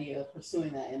the idea of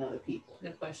pursuing that in other people.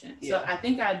 Good question. Yeah. So I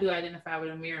think I do identify with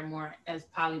Amira more as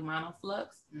polymonoflux.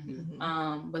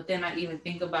 But then I even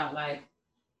think about like,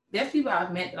 there's people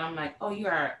I've met that I'm like, oh, you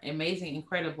are amazing,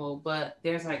 incredible, but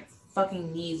there's like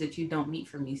fucking needs that you don't meet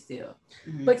for me still.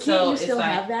 But can't you still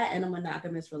have that in a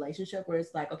monogamous relationship where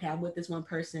it's like, okay, I'm with this one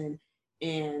person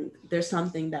and there's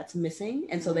something that's missing,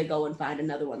 and so they go and find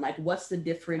another one. Like, what's the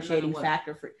differentiating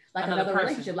factor for like another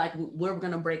relationship? Like, we're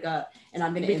gonna break up and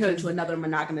I'm gonna enter into another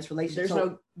monogamous relationship. There's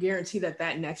no guarantee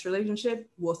that next relationship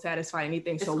will satisfy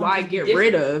anything. So why get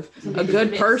rid of a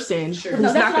good person who's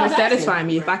not going to satisfy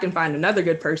me if I can find another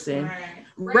good person?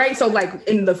 Right. So like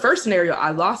in the first scenario,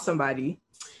 I lost somebody.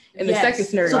 In the second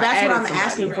scenario, so that's what I'm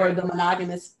asking for the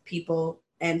monogamous people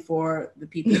and for the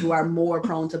people who are more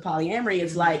prone to polyamory.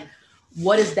 It's like,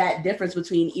 what is that difference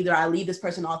between either I leave this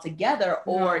person altogether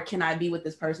or can I be with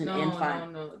this person and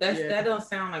find? No. That don't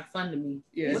sound like fun to me.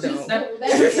 Yeah, that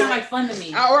doesn't sound like fun to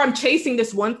me. Or I'm chasing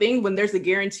this one thing when there's a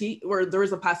guarantee or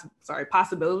there's a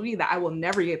possibility that I will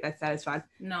never get that satisfied.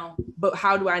 No. But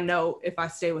how do I know if I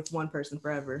stay with one person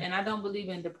forever? And I don't believe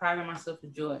in depriving myself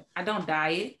of joy. I don't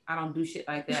diet. I don't do shit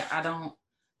like that. I don't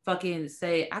fucking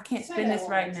say I can't spend this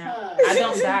right now. I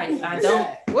don't diet. I don't.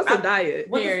 What's a diet?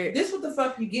 This what the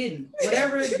fuck you getting?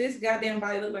 Whatever this goddamn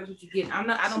body looks like, what you getting.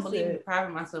 I don't believe in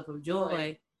depriving myself of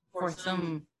joy for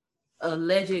some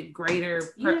alleged greater.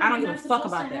 I don't give a fuck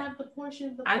about that.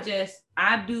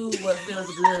 I do what feels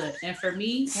good, and for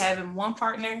me, having one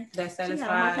partner that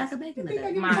satisfies my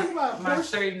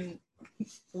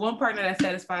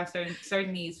certain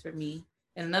certain needs for me.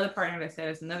 And another partner that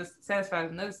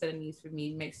satisfies another set of needs for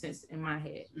me makes sense in my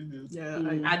head. Mm-hmm.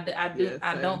 Yeah,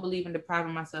 I don't believe in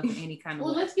depriving myself of any kind of.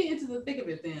 Well, let's get into the thick of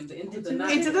it then. Into the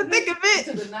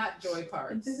not joy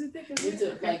parts.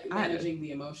 Into like managing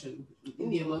the emotion,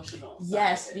 the emotional.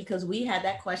 Yes, because we had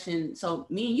that question. So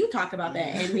me and you talked about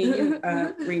that, and me and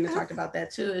you, Rena, talked about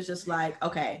that too. It's just like,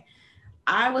 okay.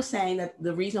 I was saying that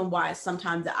the reason why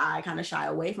sometimes I kind of shy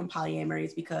away from polyamory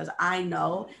is because I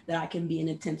know that I can be an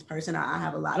intense person. I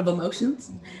have a lot of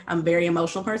emotions. I'm a very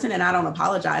emotional person, and I don't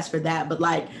apologize for that. But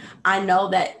like, I know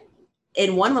that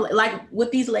in one, like with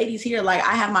these ladies here, like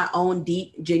I have my own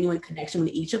deep, genuine connection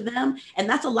with each of them. And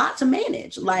that's a lot to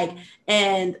manage. Like,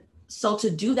 and so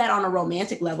to do that on a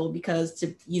romantic level, because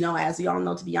as you all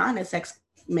know, to be honest, sex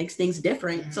makes things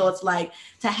different. Mm-hmm. So it's like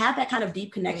to have that kind of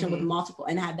deep connection with multiple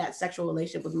and have that sexual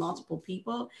relationship with multiple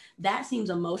people, that seems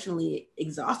emotionally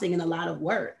exhausting and a lot of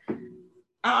work.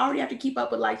 I already have to keep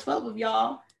up with like 12 of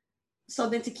y'all. So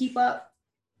then to keep up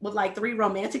with like 3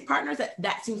 romantic partners,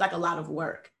 that seems like a lot of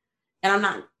work. And I'm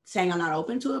not saying I'm not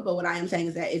open to it, but what I am saying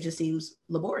is that it just seems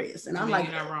laborious. And I'm like,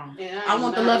 you're not wrong. I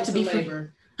want the love to be free.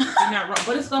 You're not wrong,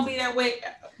 but it's gonna be that way.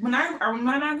 Are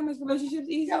monogamous relationships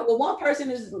easy? Yeah, well, one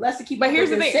person is less to keep. But here's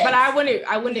the thing. 6. But I wouldn't.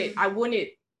 I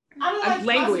don't like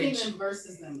language them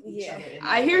versus them.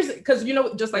 Because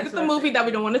just like with the movie that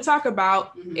we don't want to talk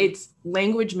about, it's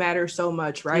language matters so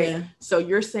much, right? Yeah. So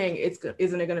you're saying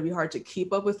isn't it going to be hard to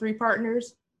keep up with 3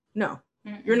 partners? No,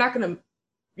 you're not gonna.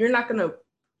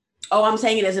 Oh, I'm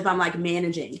saying it as if I'm like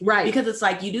managing, right? Because it's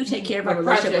like you do take care of a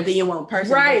relationship with the one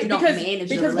person, right? But you don't manage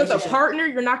because with a partner,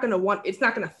 you're not gonna want. It's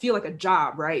not gonna feel like a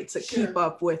job, right? To keep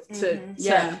up with,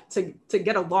 to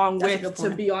get along with, to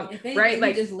be on, right?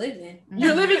 Like just living.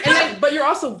 You're living, and then, but you're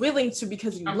also willing to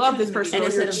because you love this person,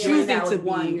 and you're choosing to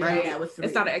be, right?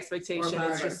 It's not an expectation.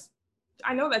 It's just.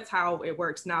 I know that's how it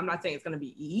works. Now, I'm not saying it's gonna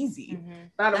be easy,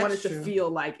 but I don't want it to feel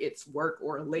like it's work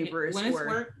or laborious. When it's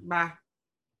work, bye.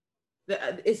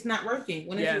 It's not working.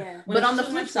 But on the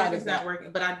flip side, it's not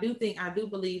working. But I do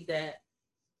believe that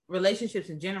relationships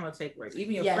in general take work.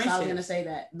 Even your friendships. I was gonna say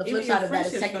that. The flip side of that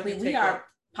is technically we are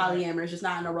polyamorous, just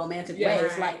not in a romantic way.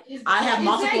 It's like I have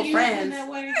multiple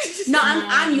friends. No,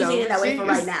 I'm using it that way for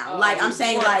right now. Like I'm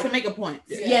saying, like to make a point.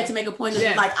 Yeah, to make a point.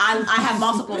 Like I have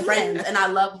multiple friends, and I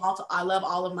love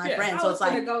all of my friends. So it's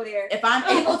like if I'm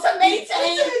able to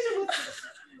maintain.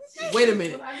 Wait a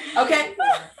minute. Okay.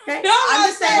 No, I'm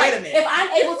just saying. Wait a minute. If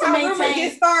I'm able to maintain,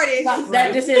 get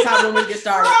started. This is how when we get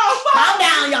started. Calm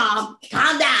down, y'all.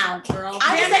 Calm down. Girl.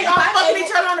 I just say y'all fucking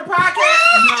each other on the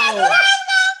podcast.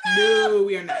 No,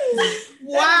 we are not.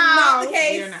 Wow.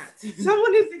 We are not.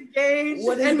 Someone is engaged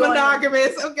and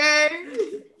monogamous. Okay.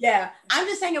 Yeah, I'm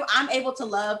just saying if I'm able to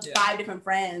love 5 different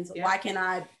friends, why can't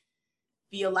I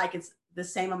feel like it's the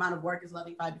same amount of work as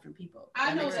loving 5 different people?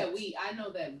 I know that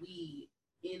we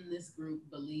in this group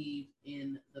believe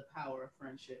in the power of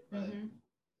friendship, but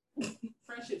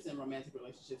friendships and romantic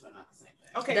relationships are not the same thing.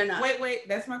 Okay, they're not. Wait,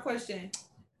 that's my question.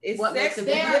 Is sex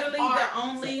literally the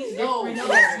only? No,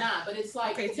 it's not. But it's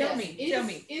like, okay, tell me.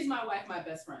 Is my wife my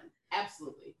best friend?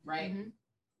 Absolutely, right?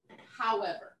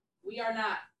 However, we are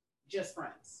not just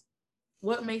friends.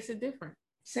 What makes it different?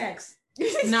 Sex.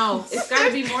 No, it's got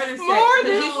to be more than sex. More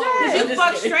than sex. You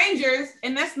can fuck strangers,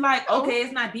 and that's like, okay,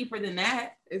 it's not deeper than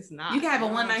that. It's not. You can have a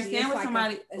one night stand with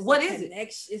somebody. What is it?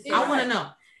 I want to know.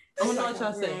 I want to know what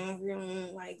y'all say.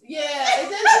 Like, yeah,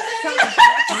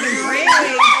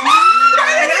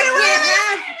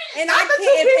 and I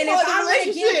can't. And if I want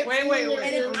to give, wait.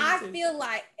 And if I feel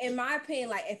like, in my opinion,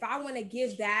 like if I want to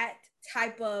give that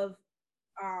type of,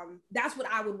 that's what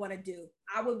I would want to do.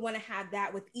 I would want to have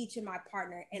that with each of my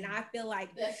partner, and I feel like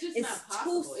it's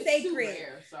too sacred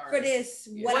for this.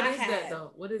 What I is have. that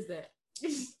though? What is that?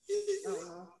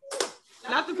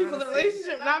 Not the people in the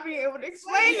relationship not being able to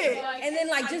explain it. And then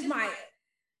like just my,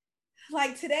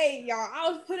 like today, y'all, I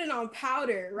was putting on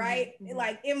powder, right? Mm-hmm.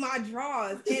 Like in my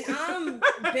drawers, and I'm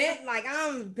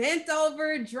bent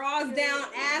over, drawers down,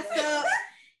 ass up.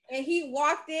 And he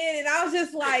walked in, and I was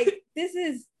just like, this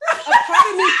is, a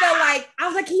part of me felt like, I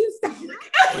was like, can you stop?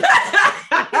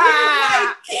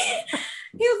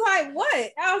 He was like,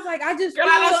 what? I was like, I just. Girl,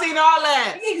 I done seen all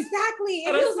that. Exactly.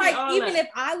 And he was like, even if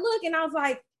I look, and I was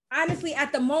like, honestly,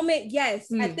 at the moment, yes.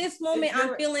 At this moment,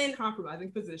 I'm feeling.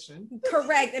 Compromising position.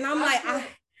 Correct. And I'm like,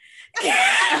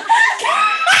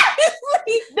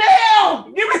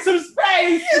 damn, give me some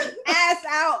space. Ass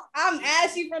out. I'm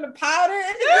ashy from the powder.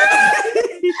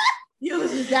 You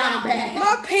was just down bad.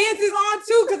 My pants is on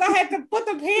too because I had to put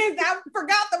the pants. I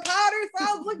forgot the powder, so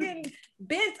I was looking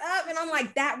bent up, and I'm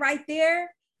like, that right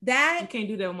there. That you can't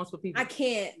do that with multiple people. I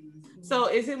can't. So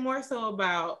is it more so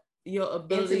about your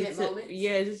ability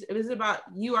it's about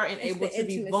you are able to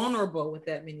be vulnerable with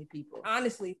that many people?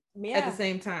 Honestly, yeah. At the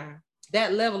same time.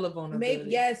 That level of vulnerability. Maybe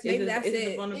that's it.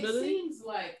 The vulnerability? It seems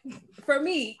like for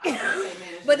me,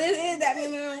 but it is that.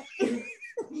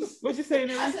 What you saying?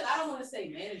 I said I don't want to say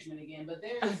management again, but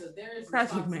there is a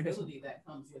responsibility that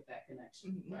comes with that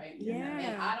connection, right? Yeah.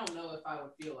 And I don't know if I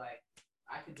would feel like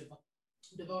I could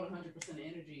devote 100%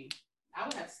 energy. I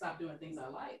would have to stop doing things I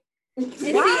like. Why do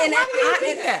you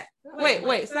think that?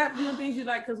 Wait, stop doing things you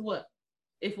like, because what?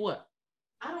 If what?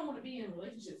 I don't want to be in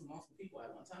relationships with multiple people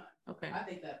at one time. Okay. I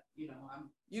think that,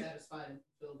 I'm satisfied and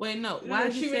fulfilled. Wait, no. Why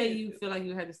did you say you feel like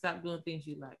you had to stop doing things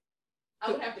you like?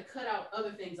 I would have to cut out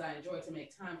other things I enjoy to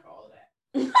make time for all of that.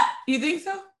 You think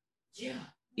so? Yeah.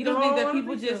 You don't think that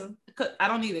people just... I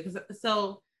don't either.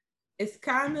 So it's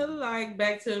kind of like,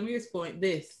 back to Amir's point,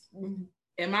 this. Mm-hmm.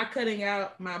 Am I cutting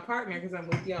out my partner because I'm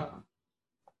with y'all?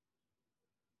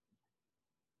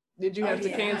 Did you have to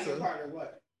cancel? Partner,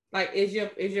 what? Like, is your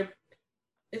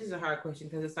this is a hard question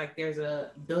because it's like there's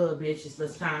a bitch, it's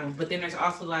less time, but then there's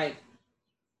also like,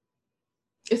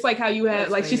 it's like how you had,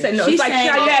 like she said, no, it's like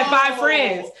how you had 5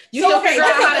 friends. You still figure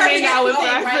out how to hang out with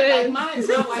 5 friends.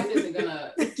 Like my wife isn't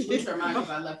gonna lose her mind if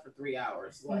I left for 3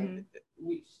 hours. Like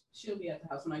she'll be at the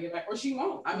house when I get back, or she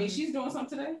won't. I mean, she's doing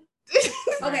something today.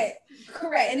 Okay,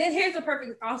 correct. And then here's the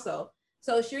perfect also.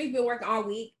 So Sherry's been working all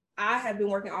week. I have been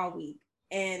working all week,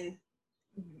 and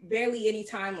barely any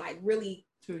time, like really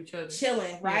to each other,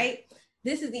 chilling. Right. Yeah.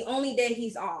 This is the only day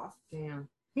he's off. Damn.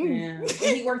 Yeah. And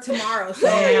he worked tomorrow. So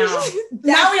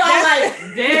now we all like,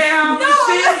 damn. No,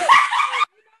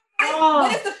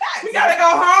 but it's the fact. We gotta go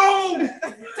home.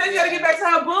 So you gotta get back to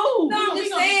her boo. No, I'm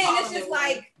just saying. It's just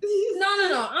like,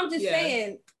 no. I'm just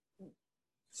saying.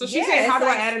 So she's saying, how do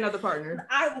I add another partner?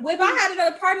 If I had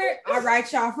another partner, all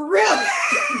right, y'all, for real. I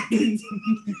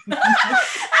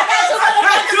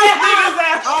got 2 niggas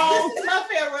at home. This is my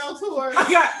farewell tour. I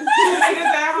got 2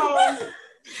 niggas at home.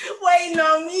 Waiting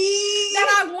on me. That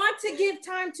I want to give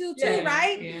time to too,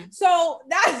 right? Yeah. So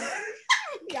that's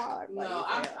y'all. No,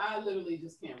 I literally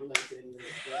just can't relate to any of this.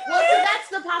 Well, so that's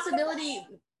the possibility,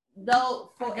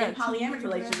 though, for in polyamorous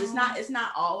relationships. It's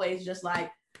not always just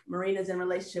like Marina's in a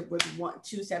relationship with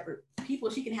 2 separate people.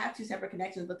 She can have 2 separate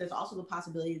connections, but there's also the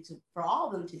possibility for all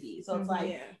of them to be. So it's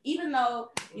like, even though,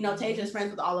 Tasia is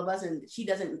friends with all of us and she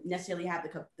doesn't necessarily have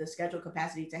the schedule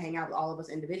capacity to hang out with all of us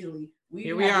individually, we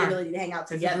have the ability to hang out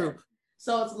together.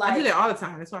 So it's like, I do that all the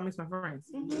time. That's why I miss my friends.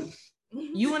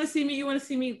 You want to see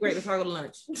me? Great, let's all go to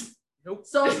lunch. Nope.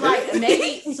 So it's like,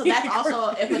 maybe, so that's also,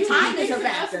 if the time is a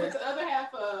factor. The other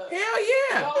half,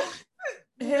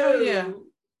 Hell yeah.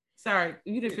 Sorry,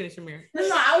 you didn't finish your mirror. No,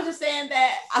 I was just saying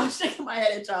that I was shaking my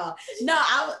head at y'all. No,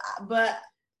 but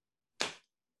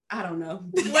I don't know.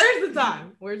 Where's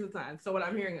the time? So what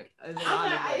I'm hearing is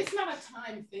it's not a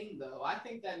time thing though. I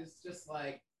think that it's just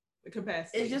like the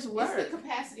capacity. It's just work. It's the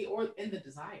capacity or in the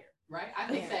desire, right? I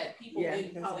think that people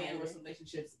in polyamorous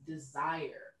relationships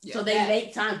desire. Yeah. So they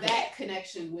make time for that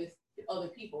connection with other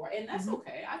people, right? And that's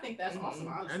okay. I think that's awesome.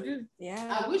 Honestly.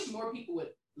 I wish more people would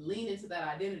lean into that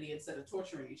identity instead of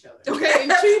torturing each other. Okay,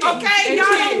 and cheating. Okay, y'all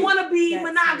don't want to be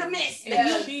monogamous. Get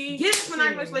in a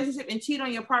monogamous relationship and cheat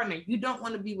on your partner. You don't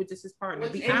want to be with just his partner.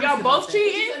 And y'all both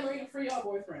cheating? free y'all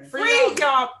boyfriends. Free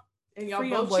y'all. And y'all free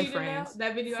both your cheated now? boyfriends.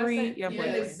 That video Free I sent? your Yes,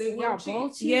 boyfriends. they Y'all both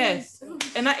both cheated. Yes.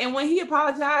 And when he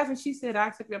apologized and she said, I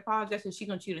accept your apology, I said she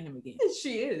gonna cheat on him again.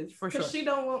 She is. For sure. She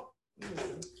don't want.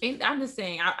 And I'm just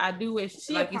saying, I do wish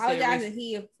She like apologized you and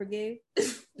he forgave.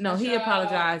 No, he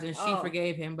apologized and she Oh.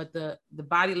 forgave him, but the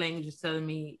body language is telling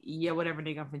me, yeah, whatever,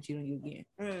 nigga, I'm finna cheat on you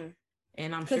again.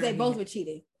 And I'm sure because they both were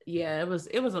cheating. Yeah, it was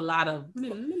a lot of.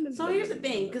 So here's the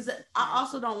thing, because I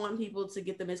also don't want people to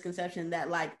get the misconception that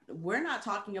like we're not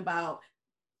talking about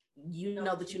you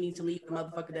know that you need to leave the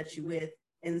motherfucker that you with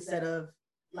instead of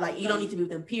like you don't need to be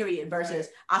with them, period, versus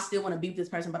I still want to be with this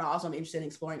person, but I also am interested in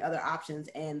exploring other options,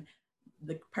 and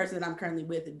the person that I'm currently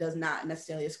with does not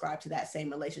necessarily ascribe to that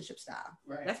same relationship style.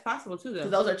 Right. That's possible too, though. So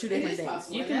those are two different things.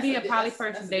 Possible. You And can be a poly that's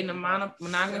person a dating a different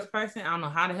monogamous person. I don't know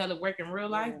how the hell it work in real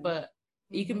life, but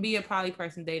you Mm-hmm. can be a poly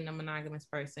person dating a monogamous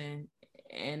person,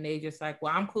 and they just like,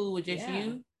 well, I'm cool with just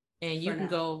you, and you For can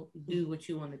now. go do what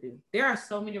you want to do. There are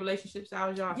so many relationships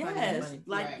out, y'all. Yes,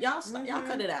 like y'all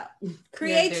cut it out.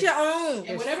 Create your own.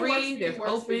 There's whatever free, works there's for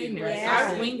you, open, there's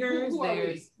Yeah. swingers, Who are we?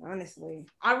 there's Honestly,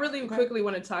 I really quickly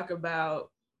want to talk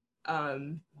about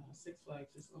Six Flags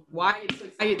just opened. why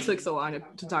it took so long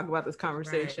to talk about this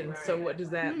conversation. Right. So what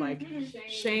does that like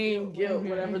shame, guilt,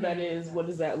 whatever that is, what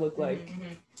does that look like?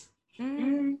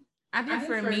 I think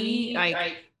for me,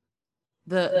 like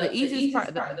the easiest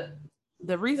part,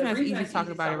 the reason it's easy to talk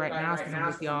about it right now is because I'm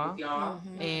with y'all,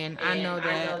 and I know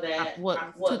that.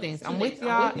 Two things. I'm with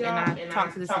y'all, and I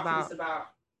talk to this about.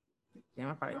 Damn,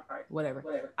 I probably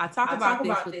whatever. I talk about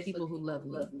this with people who love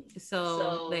me,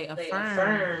 so they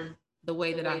affirm the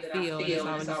way that I feel. And it's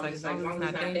always just like, as long as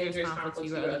it's not dangerous, harmful to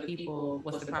you or other people,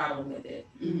 what's the problem with it?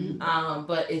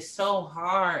 But it's so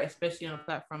hard, especially on a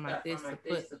platform like this, to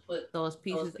put those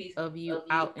pieces of you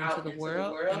out into the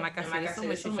world. And like I said,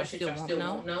 there's so much shit I still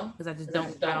won't know because I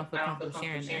don't feel comfortable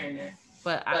sharing that.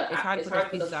 But it's hard to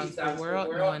put those pieces out into the world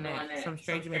knowing that some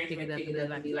stranger may pick it up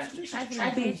and be like, I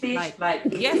bitch. Like,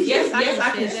 yes,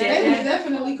 I can say that.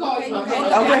 Definitely call you.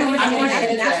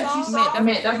 I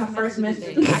mean, that's my first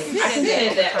message. I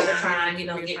said that all the time,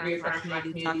 get reaffirmed my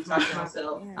community, talk to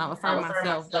myself, affirm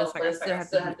myself, but it's like I still have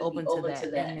to be open to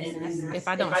that. And if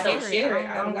I don't share it,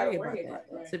 I don't worry about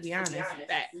that, to be honest.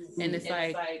 And it's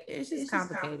like, it's just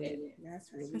complicated. that's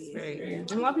really very,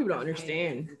 And a lot of people don't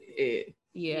understand it.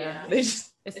 yeah. They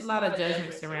just It's a lot of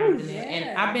judgment surrounding it.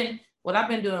 And what I've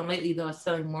been doing lately though is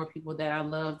telling more people that I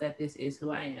love that this is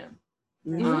who I am.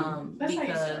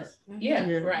 Because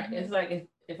right. It's like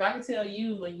if I can tell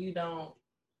you and you don't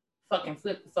fucking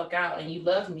flip the fuck out and you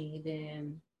love me,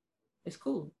 then it's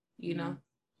cool,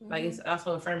 Like it's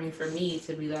also affirming for me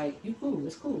to be like, you cool,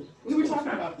 it's cool. We were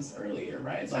talking about this earlier,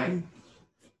 right? It's like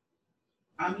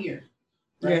I'm here.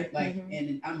 Right?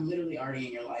 And I'm literally already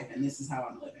in your life and this is how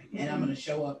I'm living. And I'm gonna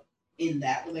show up in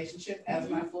that relationship as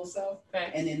my full self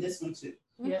and in this one too.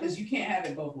 Because you can't have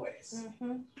it both ways.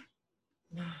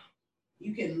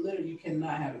 You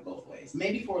cannot have it both ways.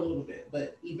 Maybe for a little bit,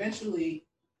 but eventually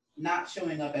not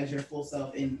showing up as your full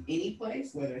self in any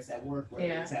place, whether it's at work, whether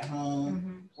it's at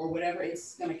home or whatever,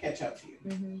 it's gonna catch up to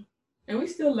you. And we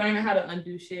still learning how to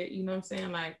undo shit, you know what I'm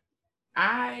saying? Like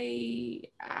I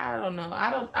don't know. I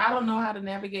don't know how to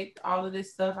navigate all of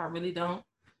this stuff. I really don't.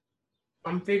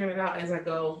 I'm figuring it out as I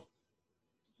go.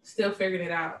 Still figuring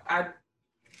it out. I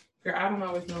don't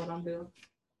always know what I'm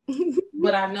doing.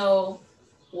 But I know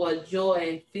what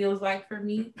joy feels like for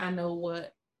me. I know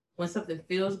when something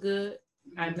feels good.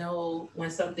 I know when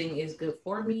something is good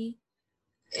for me.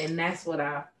 And that's what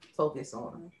I focus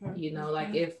on.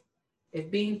 Like if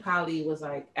being poly was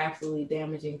like absolutely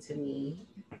damaging to me,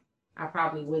 I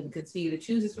probably wouldn't continue to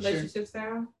choose this relationship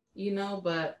style,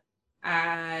 but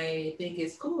I think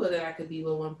it's cool that I could be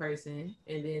with one person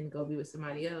and then go be with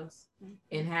somebody else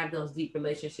and have those deep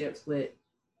relationships with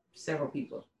several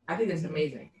people. I think it's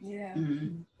amazing. Yeah.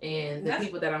 And the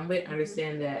people that I'm with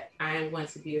understand that I am going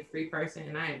to be a free person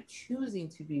and I am choosing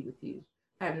to be with you.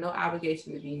 I have no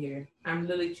obligation to be here. I'm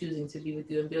literally choosing to be with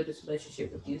you and build this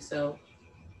relationship with you. So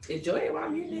enjoy it while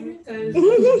I'm here, nigga.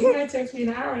 Because you might text me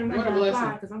an hour and I'm not gonna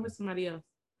reply because I'm with somebody else.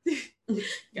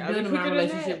 Building my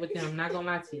relationship with them. I'm not gonna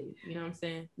lie to you. You know what I'm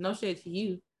saying? No shade to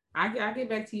you. I get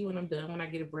back to you when I'm done, when I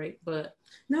get a break. But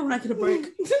not when I get a break.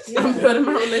 I'm building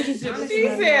my relationship with She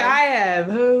said I have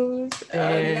hoes.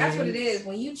 That's what it is.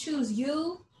 When you choose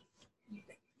you,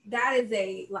 that is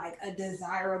a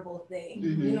desirable thing.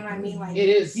 You know what I mean? Like it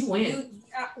is. You win.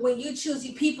 When you choose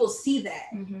you, people see that,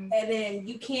 and then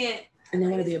you can't. And they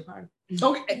want to be a part.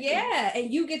 Okay. Yeah,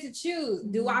 and you get to choose.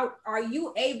 Are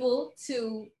you able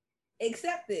to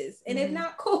accept this? And if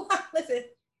not, cool. Listen,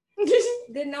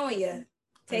 good knowing you.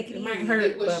 Take it. It might easy. hurt,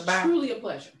 It was but bye. truly a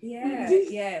pleasure. Yeah,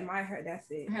 it might hurt. That's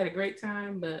it. I had a great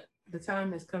time, but the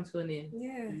time has come to an end.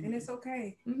 Yeah, and it's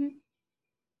okay.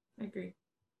 I agree.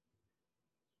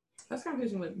 This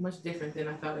conversation was much different than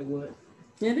I thought it would.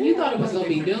 You thought it was gonna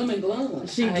be doom and gloom.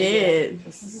 She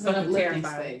did. So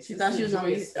terrified. She thought she was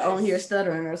on here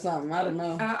stuttering or something. I don't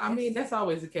know. I mean, that's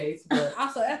always the case. But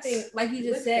Also, I think, like you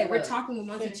just said, we're talking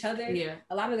amongst each other. yeah,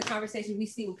 A lot of the conversations we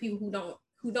see with people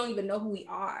who don't even know who we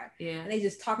are, yeah. and they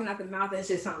just talking out the mouth, and it's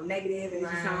just something negative, and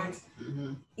it just sounds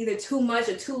Mm-hmm. either too much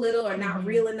or too little, or not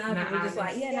real enough. Not and we're just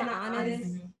like, honest. not honest.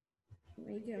 Mhm.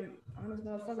 You get honest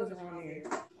motherfuckers around here.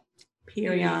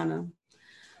 Periana.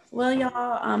 Well,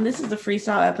 y'all, this is the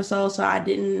freestyle episode, so I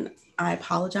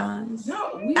apologize.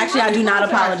 No, actually, I do not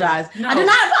apologize. No. I do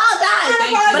not apologize,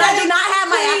 Thank you. but I do not have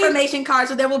my affirmation card,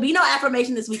 so there will be no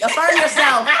affirmation this week. Affirm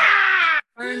yourself.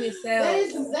 Affirm yourself.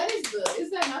 Is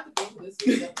that not the thing for this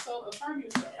week's episode? Affirm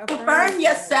yourself. Affirm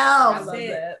yourself. I love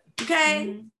that.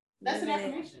 Okay? That's an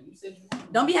affirmation. You said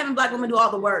Don't be having Black women do all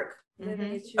the work.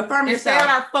 Mm-hmm. Affirm And stay out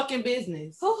yourself. our fucking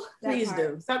business. Please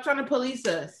do. Stop trying to police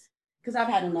us. Because I've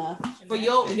had enough. For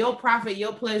your profit,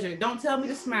 your pleasure. Don't tell me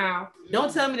to smile.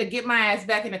 Don't tell me to get my ass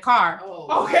back in the car.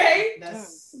 Oh, Okay.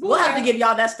 That's We'll have to give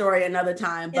y'all that story another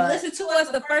time. And But listen to us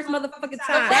the first motherfucking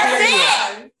time.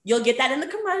 that's it. You'll get that in the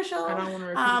commercial. I don't want to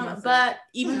repeat myself. But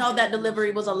even though that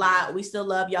delivery was a lot, we still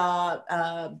love y'all.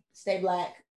 Stay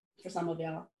Black for some of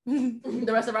y'all. The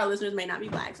rest of our listeners may not be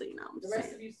Black, so I'm the just rest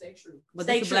saying. of you stay true. But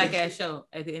Stay this is a true. black ass show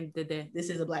at the end of the day. This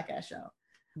is a Black ass show.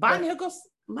 Bye, But- Nichols.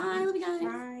 Bye, love you guys.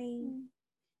 Bye.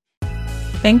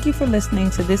 Thank you for listening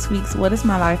to this week's What Is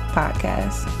My Life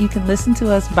podcast. You can listen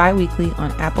to us bi-weekly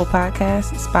on Apple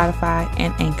Podcasts, Spotify,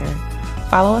 and Anchor.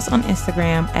 Follow us on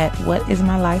Instagram at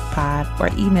whatismylifepod or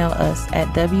email us at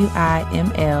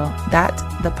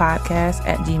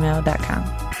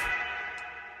wiml.thepodcast@gmail.com.